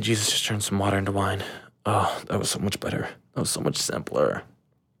 Can't Jesus just turn some water into wine? Oh, that was so much better. That was so much simpler.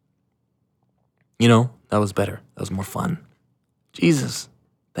 That was better. That was more fun. Jesus,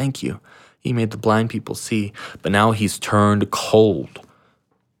 thank you. He made the blind people see, but now he's turned cold.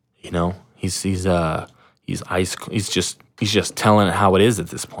 He's ice. He's just telling it how it is at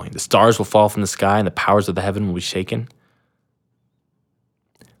this point. The stars will fall from the sky, and the powers of the heaven will be shaken.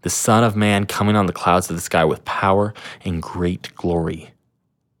 The Son of Man coming on the clouds of the sky with power and great glory.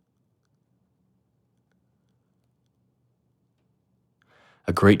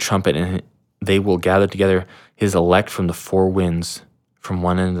 A great trumpet, and they will gather together his elect from the four winds, from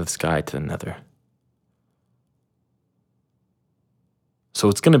one end of the sky to another. So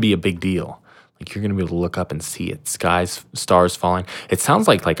it's going to be a big deal. Like, you're going to be able to look up and see it. Stars falling. It sounds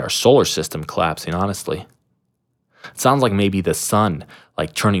like our solar system collapsing, honestly. It sounds like maybe the sun,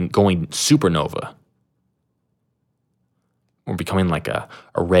 going supernova. Or becoming like a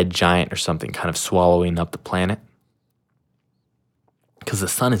red giant or something, kind of swallowing up the planet. Because the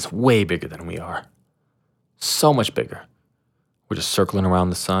sun is way bigger than we are. So much bigger. We're just circling around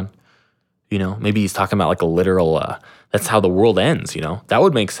the sun. Maybe he's talking about like a literal, that's how the world ends, That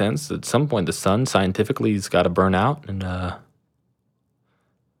would make sense. At some point, the sun scientifically has got to burn out and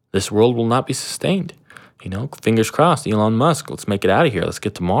this world will not be sustained. Fingers crossed, Elon Musk, let's make it out of here. Let's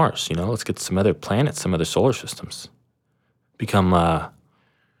get to Mars, let's get to some other planets, some other solar systems. Become,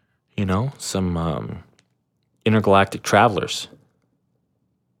 some intergalactic travelers.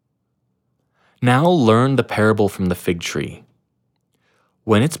 Now learn the parable from the fig tree.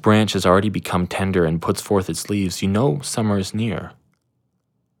 When its branch has already become tender and puts forth its leaves, you know summer is near.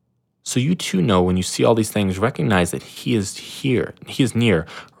 So you too know when you see all these things, recognize that he is here, he is near,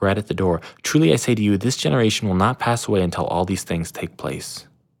 right at the door. Truly I say to you, this generation will not pass away until all these things take place.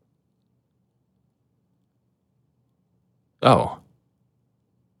 Oh,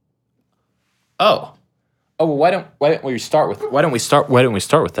 well, why don't we start with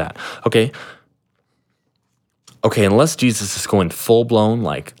that? Okay, unless Jesus is going full blown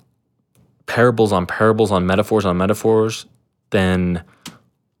like parables on metaphors, then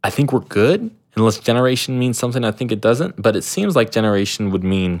I think we're good. Unless generation means something, I think it doesn't. But it seems like generation would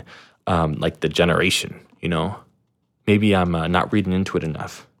mean like the generation, Maybe I'm not reading into it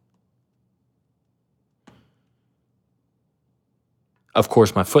enough. Of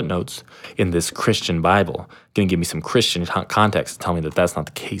course, my footnotes in this Christian Bible going to give me some Christian context to tell me that that's not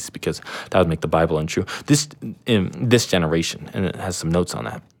the case, because that would make the Bible untrue. This generation, and it has some notes on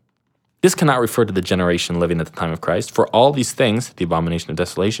that. This cannot refer to the generation living at the time of Christ. For all these things, the abomination of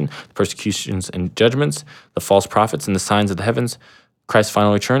desolation, the persecutions and judgments, the false prophets, and the signs of the heavens, Christ's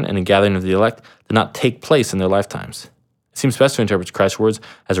final return, and the gathering of the elect did not take place in their lifetimes. It seems best to interpret Christ's words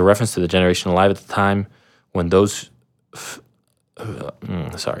as a reference to the generation alive at the time when those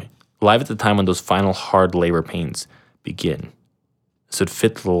final hard labor pains begin. This would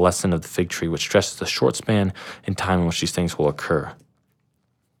fit the lesson of the fig tree, which stresses the short span in time in which these things will occur.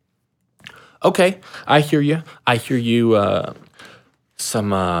 Okay, I hear you. Some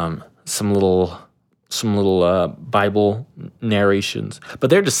little Bible narrations,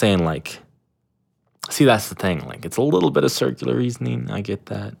 but they're just saying like, see, that's the thing. Like, it's a little bit of circular reasoning. I get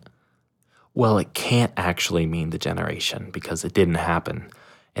that. Well, it can't actually mean the generation because it didn't happen.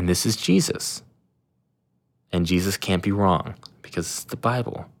 And this is Jesus. And Jesus can't be wrong because it's the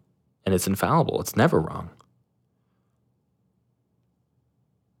Bible. And it's infallible. It's never wrong.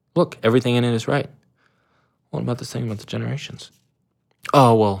 Look, everything in it is right. What about this thing about the generations?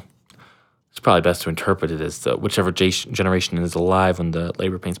 Oh, well, it's probably best to interpret it as whichever generation is alive when the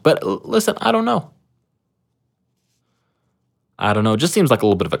labor pains. But listen, I don't know. It just seems like a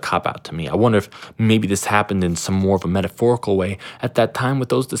little bit of a cop-out to me. I wonder if maybe this happened in some more of a metaphorical way at that time with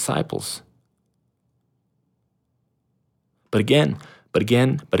those disciples. But again,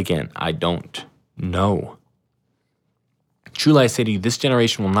 I don't know. Truly I say to you, this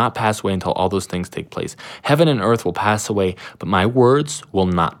generation will not pass away until all those things take place. Heaven and earth will pass away, but my words will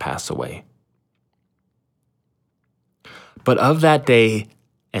not pass away. But of that day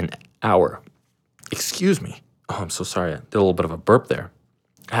and hour, excuse me. Oh, I'm so sorry. I did a little bit of a burp there.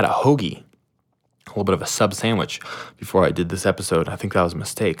 I had a hoagie, a little bit of a sub sandwich before I did this episode. I think that was a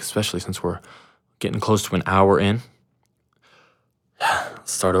mistake, especially since we're getting close to an hour in.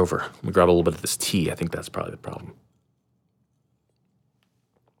 Let's start over. Let me grab a little bit of this tea. I think that's probably the problem.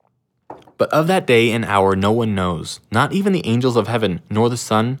 But of that day and hour no one knows, not even the angels of heaven, nor the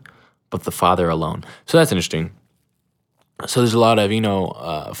Son, but the Father alone. So that's interesting. So there's a lot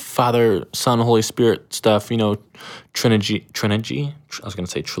of, Father, Son, Holy Spirit stuff, Trinity. I was going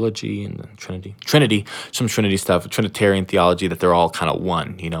to say trilogy and then Trinity, some Trinity stuff, Trinitarian theology, that they're all kind of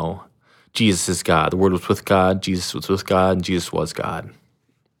one, Jesus is God. The Word was with God. Jesus was with God. And Jesus was God.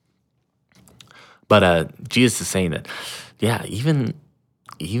 But Jesus is saying that, yeah, even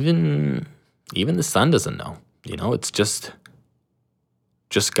the Son doesn't know. It's just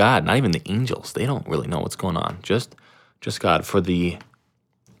God. Not even the angels. They don't really know what's going on. Just God. For the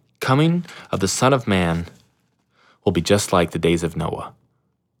coming of the Son of Man will be just like the days of Noah.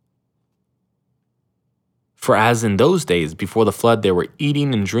 For as in those days before the flood, they were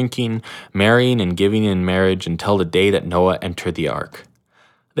eating and drinking, marrying and giving in marriage until the day that Noah entered the ark.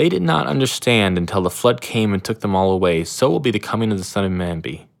 They did not understand until the flood came and took them all away. So will be the coming of the Son of Man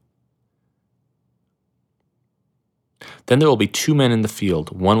be. Then there will be 2 men in the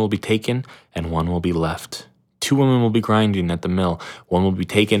field. One will be taken and one will be left. 2 women will be grinding at the mill. One will be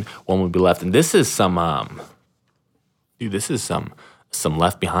taken, one will be left. And this is some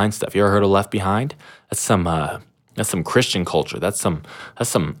Left Behind stuff. You ever heard of Left Behind? That's some Christian culture. That's some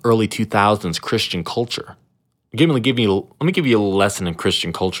early 2000s Christian culture. Let me give you a lesson in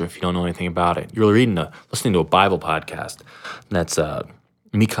Christian culture if you don't know anything about it. You're listening to a Bible podcast that's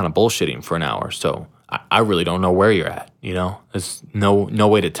me kind of bullshitting for an hour. So I really don't know where you're at. There's no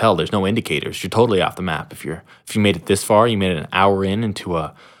way to tell. There's no indicators. You're totally off the map. If you made it this far, you made it an hour into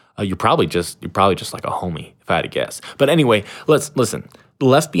you're probably just like a homie, if I had to guess. But anyway, let's listen.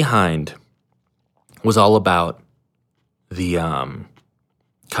 Left Behind was all about the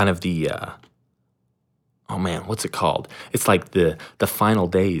kind of the oh man, what's it called? It's like the final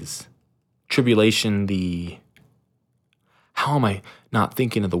days, tribulation. How am I not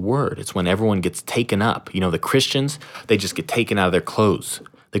thinking of the word? It's when everyone gets taken up. The Christians, they just get taken out of their clothes.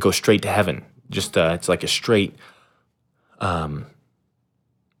 They go straight to heaven. Just it's like a straight, do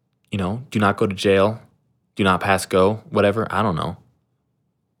not go to jail, do not pass go, whatever. I don't know.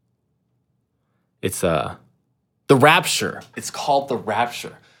 It's the rapture. It's called the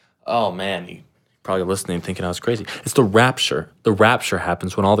rapture. Oh man, you probably listening thinking I was crazy. It's the rapture. The rapture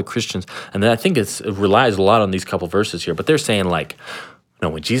happens when all the Christians, and then I think it relies a lot on these couple verses here, but they're saying like,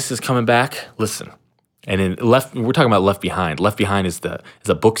 when Jesus is coming back, listen. And we're talking about Left Behind. Left Behind is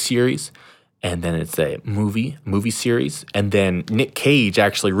a book series, and then it's a movie series, and then Nick Cage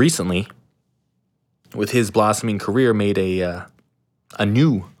actually recently, with his blossoming career, made a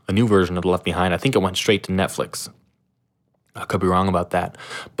new version of Left Behind. I think it went straight to Netflix. I could be wrong about that.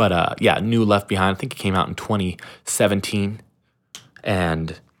 But new Left Behind. I think it came out in 2017.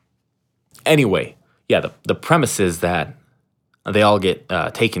 And anyway, the premise is that they all get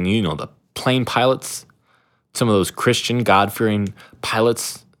taken, the plane pilots, some of those Christian, God-fearing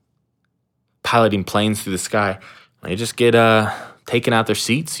pilots piloting planes through the sky, they just get taken out their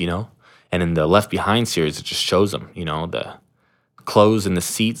seats, And in the Left Behind series, it just shows them, the clothes in the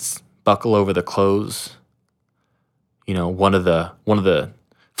seats, buckle over the clothes. One of the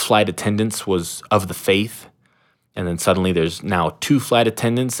flight attendants was of the faith, and then suddenly there's now 2 flight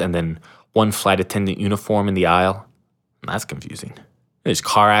attendants, and then 1 flight attendant uniform in the aisle. That's confusing. There's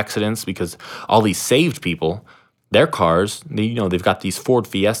car accidents because all these saved people, their cars, they've got these Ford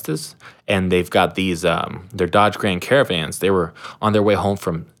Fiestas, and they've got these their Dodge Grand Caravans. They were on their way home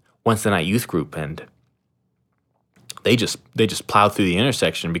from Wednesday night youth group, and they just plowed through the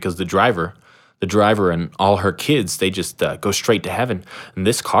intersection because the driver and all her kids, they just go straight to heaven. And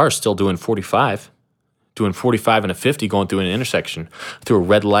this car is still doing 45 and a 50 going through an intersection, through a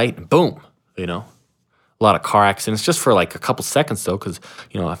red light, and boom, A lot of car accidents just for like a couple seconds though, because,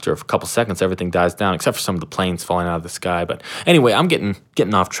 after a couple seconds, everything dies down, except for some of the planes falling out of the sky. But anyway, I'm getting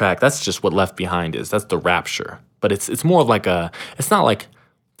off track. That's just what Left Behind is. That's the rapture. But it's more of like that's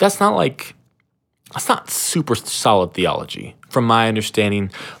not super solid theology, from my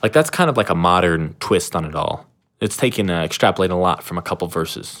understanding. Like, that's kind of like a modern twist on it all. It's extrapolating a lot from a couple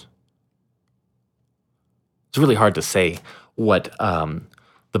verses. It's really hard to say what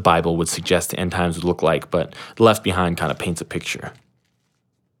the Bible would suggest the end times would look like, but Left Behind kind of paints a picture.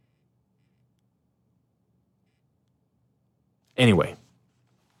 Anyway,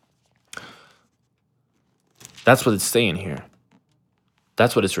 that's what it's saying here.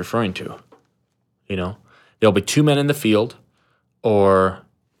 That's what it's referring to. There'll be 2 men in the field, or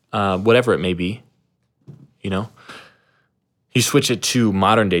whatever it may be. You switch it to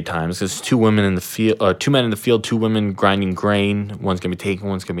modern day times. There's 2 women in the field, 2 men in the field, 2 women grinding grain. One's gonna be taken,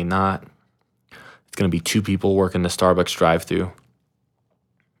 one's gonna be not. It's gonna be 2 people working the Starbucks drive-through.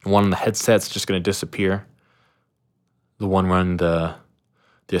 One on the headset's just gonna disappear. The one running the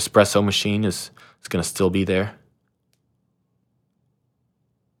espresso machine is gonna still be there.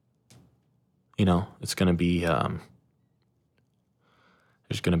 It's going to be, there's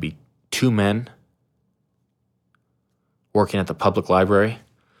going to be 2 men working at the public library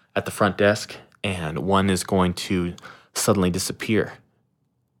at the front desk, and one is going to suddenly disappear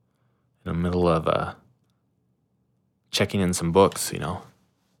in the middle of checking in some books,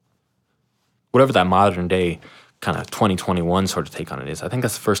 Whatever that modern day kind of 2021 sort of take on it is. I think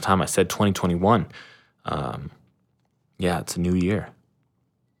that's the first time I said 2021. It's a new year.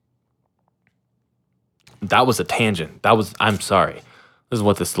 That was a tangent. I'm sorry. This is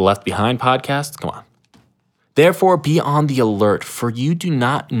what this Left Behind podcast? Come on. Therefore, be on the alert, for you do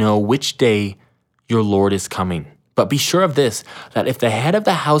not know which day your Lord is coming. But be sure of this, that if the head of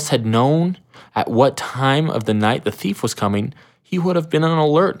the house had known at what time of the night the thief was coming, he would have been on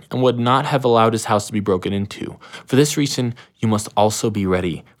alert and would not have allowed his house to be broken into. For this reason, you must also be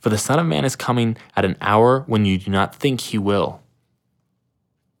ready, for the Son of Man is coming at an hour when you do not think he will.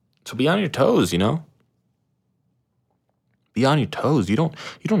 So be on your toes, Be on your toes. You don't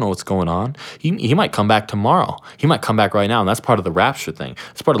know what's going on. He might come back tomorrow. He might come back right now, and that's part of the rapture thing.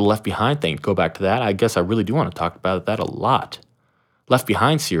 It's part of the Left Behind thing. Go back to that. I guess I really do want to talk about that a lot. Left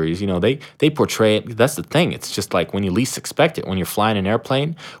Behind series, they portray it. That's the thing. It's just like when you least expect it. When you're flying an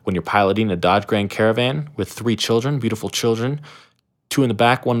airplane, when you're piloting a Dodge Grand Caravan with 3 children, beautiful children, 2 in the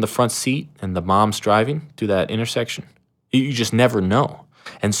back, 1 in the front seat, and the mom's driving through that intersection. You just never know.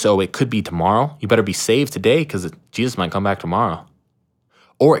 And so it could be tomorrow. You better be saved today because Jesus might come back tomorrow.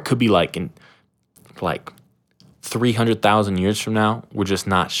 Or it could be like in 300,000 years from now. We're just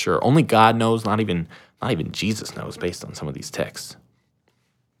not sure. Only God knows. Not even Jesus knows based on some of these texts.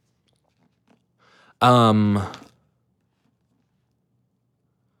 Yeah.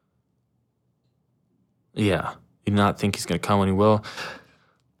 You do not think he's going to come when he will.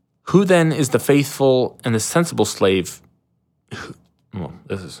 Who then is the faithful and the sensible slave? Well,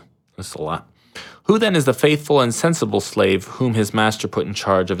 this is a lot. Who then is the faithful and sensible slave whom his master put in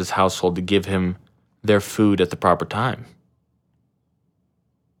charge of his household to give him their food at the proper time?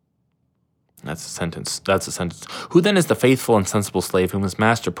 That's a sentence. Who then is the faithful and sensible slave whom his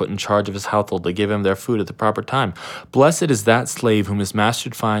master put in charge of his household to give him their food at the proper time? Blessed is that slave whom his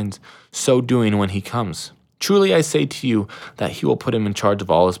master finds so doing when he comes. Truly I say to you that he will put him in charge of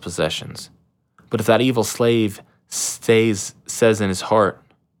all his possessions. But if that evil slave says in his heart,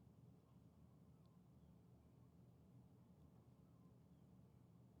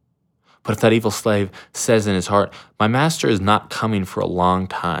 my master is not coming for a long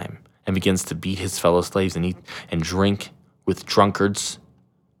time, and begins to beat his fellow slaves and eat and drink with drunkards,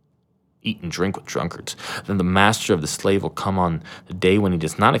 then the master of the slave will come on the day when he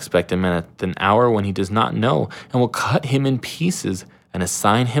does not expect him, and at an hour when he does not know, and will cut him in pieces and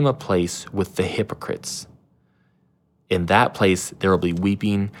assign him a place with the hypocrites. In that place there will be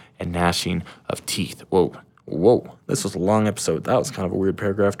weeping and gnashing of teeth. Whoa, this was a long episode. That was kind of a weird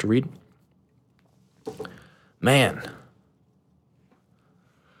paragraph to read. Man.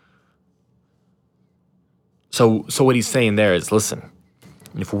 So what he's saying there is, listen,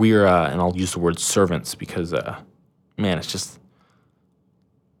 if we're, and I'll use the word servants because, man, it's just,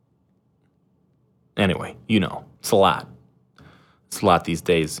 anyway, it's a lot. It's a lot these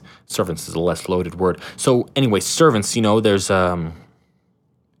days. Servants is a less loaded word. So anyway, servants, there's,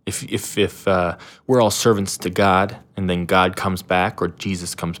 if we're all servants to God, and then God comes back, or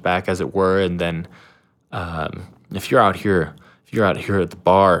Jesus comes back, as it were, and then if you're out here at the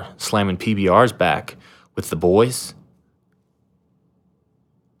bar slamming PBRs back with the boys,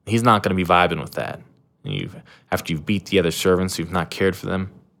 he's not going to be vibing with that. After you've beat the other servants who've not cared for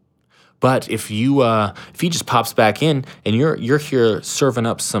them. But if he just pops back in and you're here serving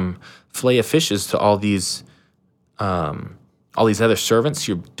up some fillet of fishes to all these other servants,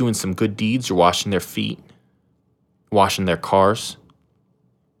 you're doing some good deeds, you're washing their feet, washing their cars,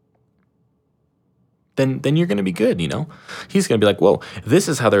 then you're going to be good, He's going to be like, whoa, if this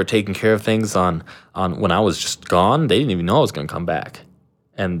is how they were taking care of things on when I was just gone, they didn't even know I was going to come back.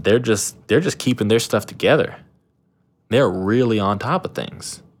 And they're just keeping their stuff together. They're really on top of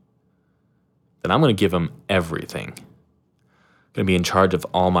things. Then I'm going to give them everything. I'm going to be in charge of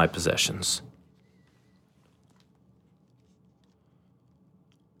all my possessions.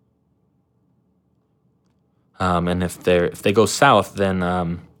 And if they go south,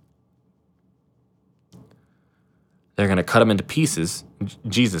 then they're going to cut them into pieces.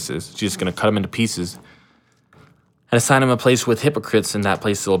 Jesus is going to cut them into pieces and assign him a place with hypocrites. In that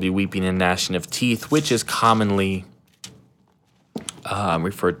place there will be weeping and gnashing of teeth, which is commonly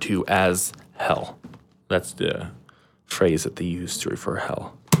referred to as hell. That's the phrase that they use to refer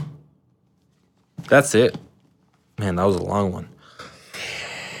hell. That's it. Man, that was a long one.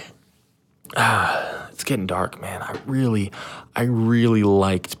 It's getting dark, man. I really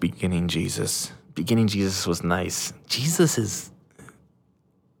liked Beginning Jesus. Beginning Jesus was nice. Jesus has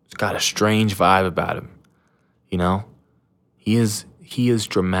got a strange vibe about him. He is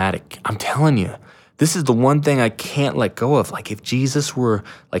dramatic. I'm telling you, this is the one thing I can't let go of. Like, if Jesus were,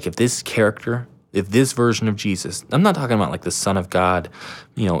 like, if this version of Jesus, I'm not talking about like the Son of God,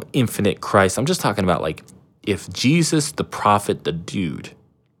 infinite Christ. I'm just talking about like, if Jesus, the prophet, the dude,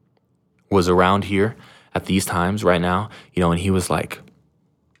 was around here at these times right now, and he was like,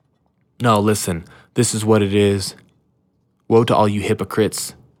 no, listen, this is what it is. Woe to all you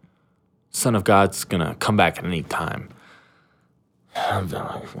hypocrites. Son of God's gonna come back at any time.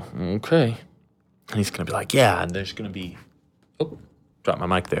 Okay. And he's gonna be like, yeah, and there's gonna be, drop my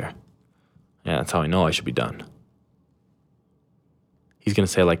mic there. Yeah, that's how I know I should be done. He's gonna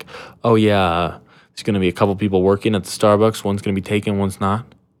say like, oh yeah, there's gonna be a couple people working at the Starbucks. One's gonna be taken, one's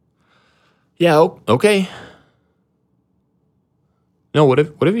not. Yeah, okay. No,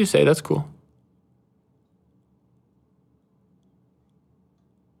 whatever you say, that's cool.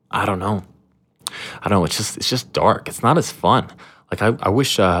 I don't know. It's just dark. It's not as fun. Like I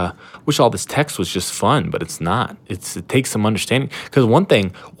wish all this text was just fun, but it's not. It takes some understanding. Because one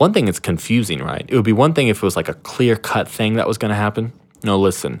thing it's confusing, right? It would be one thing if it was like a clear cut thing that was going to happen. No,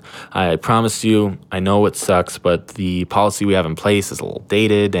 listen, I promise you, I know it sucks, but the policy we have in place is a little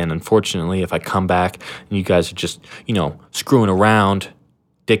dated, and unfortunately, if I come back and you guys are just, screwing around,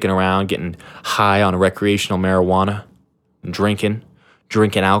 dicking around, getting high on recreational marijuana, drinking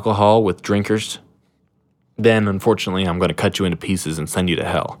alcohol with drinkers, then unfortunately I'm going to cut you into pieces and send you to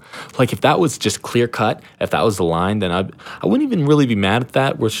hell. Like if that was just clear cut, if that was the line, then I wouldn't even really be mad at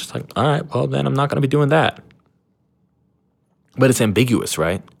that. We're just like, all right, well then I'm not going to be doing that. But it's ambiguous,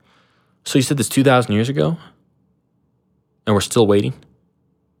 right? So you said this 2,000 years ago, and we're still waiting?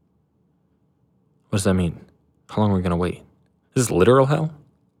 What does that mean? How long are we going to wait? Is this literal hell?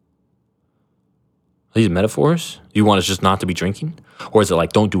 Are these metaphors? Do you want us just not to be drinking? Or is it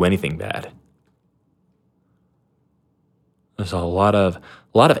like, don't do anything bad? There's a lot of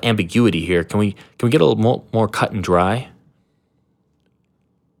ambiguity here. Can we get a little more cut and dry?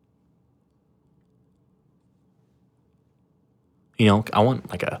 I want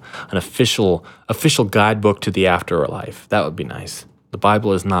like an official guidebook to the afterlife. That would be nice. The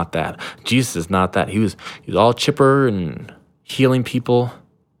Bible is not that. Jesus is not that. He was all chipper and healing people,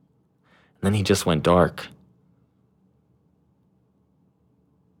 and then he just went dark.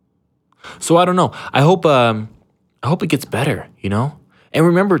 So I don't know. I hope it gets better, And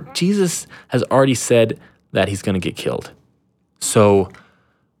remember, Jesus has already said that he's going to get killed. So,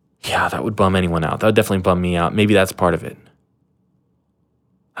 yeah, that would bum anyone out. That would definitely bum me out. Maybe that's part of it.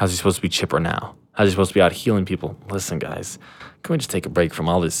 How's he supposed to be chipper now? How's he supposed to be out healing people? Listen, guys, can we just take a break from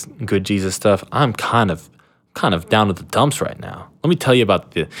all this good Jesus stuff? I'm kind of down to the dumps right now. Let me tell you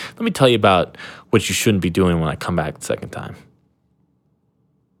about what you shouldn't be doing when I come back the second time.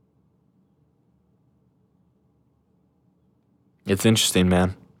 It's interesting,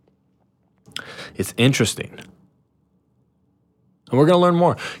 man. It's interesting. And we're going to learn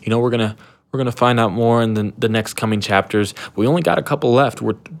more. We're going to find out more in the next coming chapters. We only got a couple left.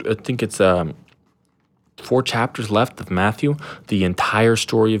 I think it's 4 chapters left of Matthew, the entire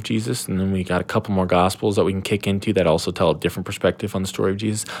story of Jesus. And then we got a couple more gospels that we can kick into that also tell a different perspective on the story of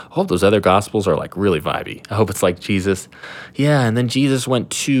Jesus. I hope those other gospels are like really vibey. I hope it's like Jesus. Yeah, and then Jesus went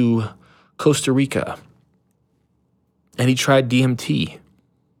to Costa Rica. And he tried DMT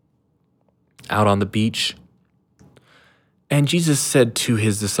out on the beach. And Jesus said to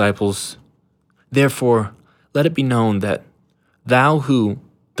his disciples, "Therefore, let it be known that thou who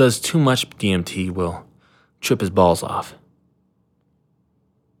does too much DMT will trip his balls off.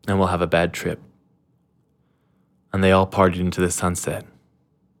 And will have a bad trip." And they all partied into the sunset.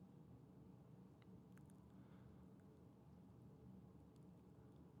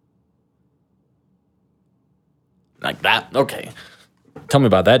 Like that? Okay. Tell me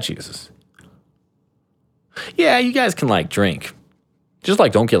about that, Jesus. Yeah, you guys can drink. Just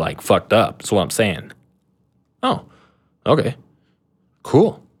don't get fucked up. That's what I'm saying. Oh, okay.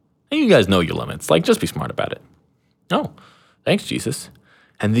 Cool. And you guys know your limits. Just be smart about it. Oh, thanks, Jesus.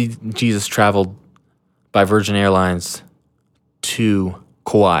 And Jesus traveled by Virgin Airlines to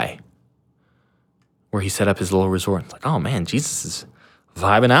Kauai, where he set up his little resort. It's oh man, Jesus is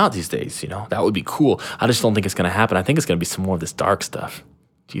vibing out these days, That would be cool. I just don't think it's going to happen. I think it's going to be some more of this dark stuff.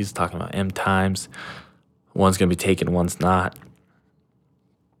 Jesus talking about end times. One's going to be taken, one's not.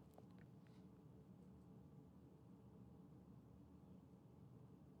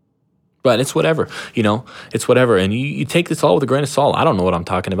 But it's whatever, it's whatever. And you take this all with a grain of salt. I don't know what I'm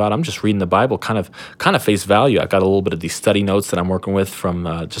talking about. I'm just reading the Bible kind of face value. I got a little bit of these study notes that I'm working with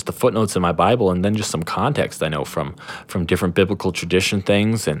from just the footnotes in my Bible, and then just some context I know from different biblical tradition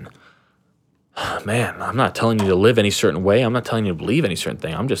things. And man, I'm not telling you to live any certain way. I'm not telling you to believe any certain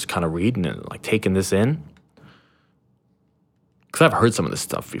thing. I'm just kind of reading and taking this in. Because I've heard some of this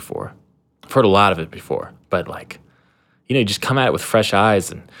stuff before. I've heard a lot of it before. But you just come at it with fresh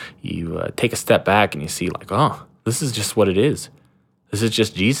eyes and you take a step back and you see oh, this is just what it is. This is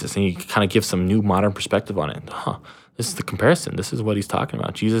just Jesus. And you kind of give some new modern perspective on it. This is the comparison. This is what he's talking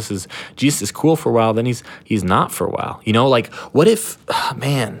about. Jesus is cool for a while, then he's not for a while. What if,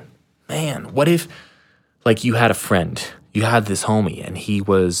 man, what if you had a friend, you had this homie, and he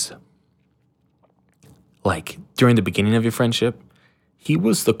was during the beginning of your friendship, he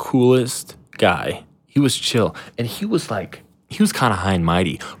was the coolest guy. He was chill, and he was kind of high and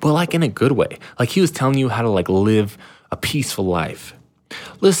mighty, but in a good way. He was telling you how to live a peaceful life.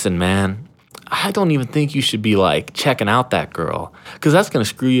 Listen, man, I don't even think you should be checking out that girl, because that's gonna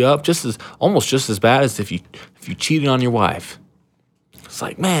screw you up almost just as bad as if you cheated on your wife. It's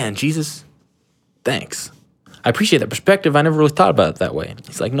man, Jesus, thanks. I appreciate that perspective. I never really thought about it that way.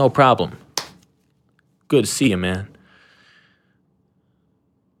 He's like, no problem. Good to see you, man.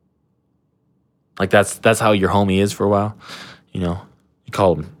 Like that's how your homie is for a while. You know, you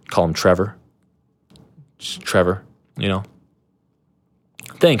call him Trevor. Just Trevor, you know.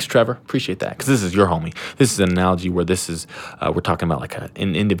 Thanks, Trevor. Appreciate that. Because this is your homie. This is an analogy where this is, we're talking about like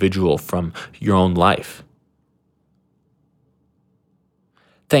an individual from your own life.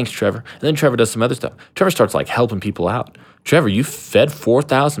 Thanks, Trevor. And then Trevor does some other stuff. Trevor starts like helping people out. Trevor, you fed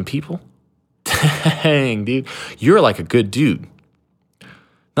 4,000 people? Dang, dude. You're like a good dude.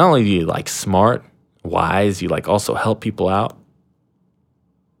 Not only do you like smart, wise, you like also help people out.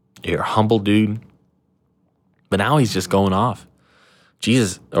 You're a humble dude. But now he's just going off.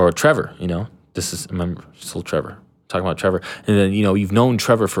 Jesus, or Trevor, you know, remember, still Trevor, talking about Trevor. And then, you know, you've known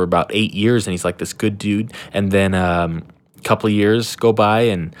Trevor for about 8 years and he's like this good dude. And then a couple of years go by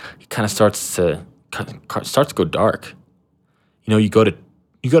and he kind of starts to go dark. You know, you go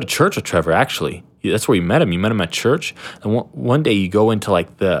to church with Trevor, actually. That's where you met him. You met him at church. And one day you go into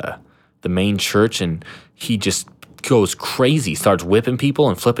like the main church and he just goes crazy, starts whipping people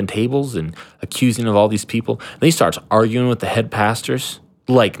and flipping tables and accusing of all these people. And then he starts arguing with the head pastors,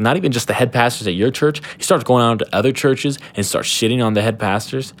 like not even just the head pastors at your church. He starts going out to other churches and starts shitting on the head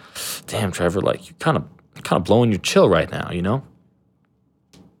pastors. Damn, Trevor, like you're kind of blowing your chill right now, you know?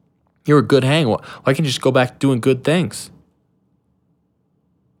 You're a good hang. Why can't you just go back to doing good things?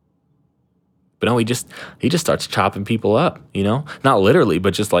 But no, he just starts chopping people up, you know? Not literally,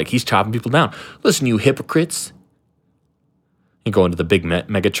 but just like he's chopping people down. Listen, you hypocrites. You go into the big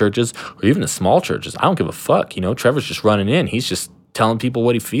mega churches or even the small churches. I don't give a fuck. You know, Trevor's just running in. He's just telling people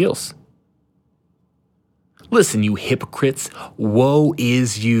what he feels. Listen, you hypocrites. Woe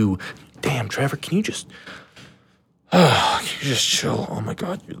is you. Damn, Trevor, can you just chill? Oh my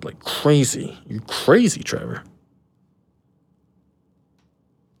God, you're like crazy. You're crazy, Trevor.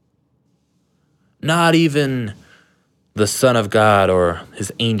 Not even the Son of God or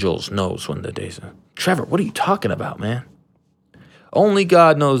his angels knows when the days are. Trevor, what are you talking about, man? Only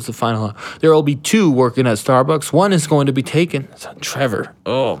God knows the final hour. There will be 2 working at Starbucks. One is going to be taken. Trevor,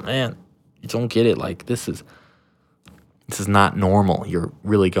 oh man, you don't get it. Like this is not normal. You're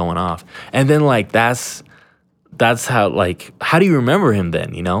really going off. And then like that's how like how do you remember him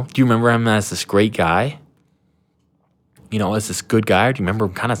then? You know, do you remember him as this great guy? You know, as this good guy, or do you remember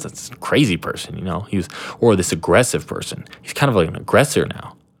him kind of as this crazy person? You know, or this aggressive person. He's kind of like an aggressor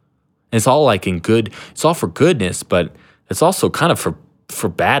now. And it's all like it's all for goodness, but it's also kind of for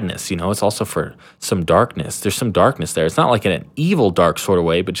badness, you know? It's also for some darkness. There's some darkness there. It's not like in an evil, dark sort of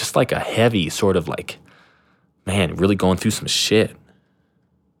way, but just like a heavy sort of like, man, really going through some shit.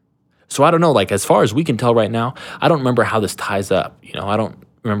 So I don't know, like as far as we can tell right now, I don't remember how this ties up. You know, I don't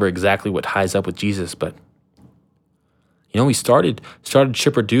remember exactly what ties up with Jesus, but you know, he started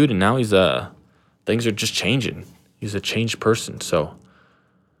chipper dude and now he's things are just changing. He's a changed person. So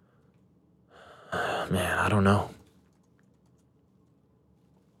man, I don't know.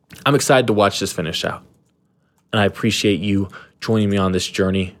 I'm excited to watch this finish out. And I appreciate you joining me on this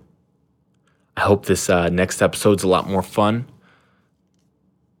journey. I hope this next episode's a lot more fun.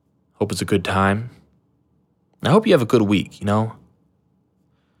 Hope it's a good time. I hope you have a good week, you know?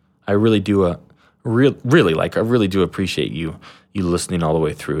 I really do really do appreciate you listening all the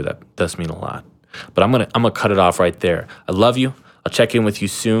way through. That does mean a lot. But I'm gonna cut it off right there. I love you. I'll check in with you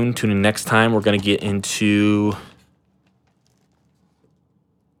soon. Tune in next time. We're gonna get into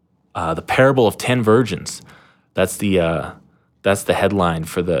the parable of 10 virgins. That's the headline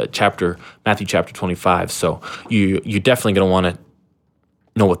for the chapter, Matthew chapter 25. So you're definitely gonna want to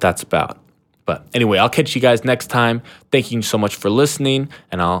know what that's about. But anyway, I'll catch you guys next time. Thank you so much for listening,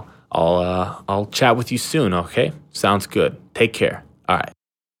 and I'll chat with you soon. Okay, sounds good. Take care. All right.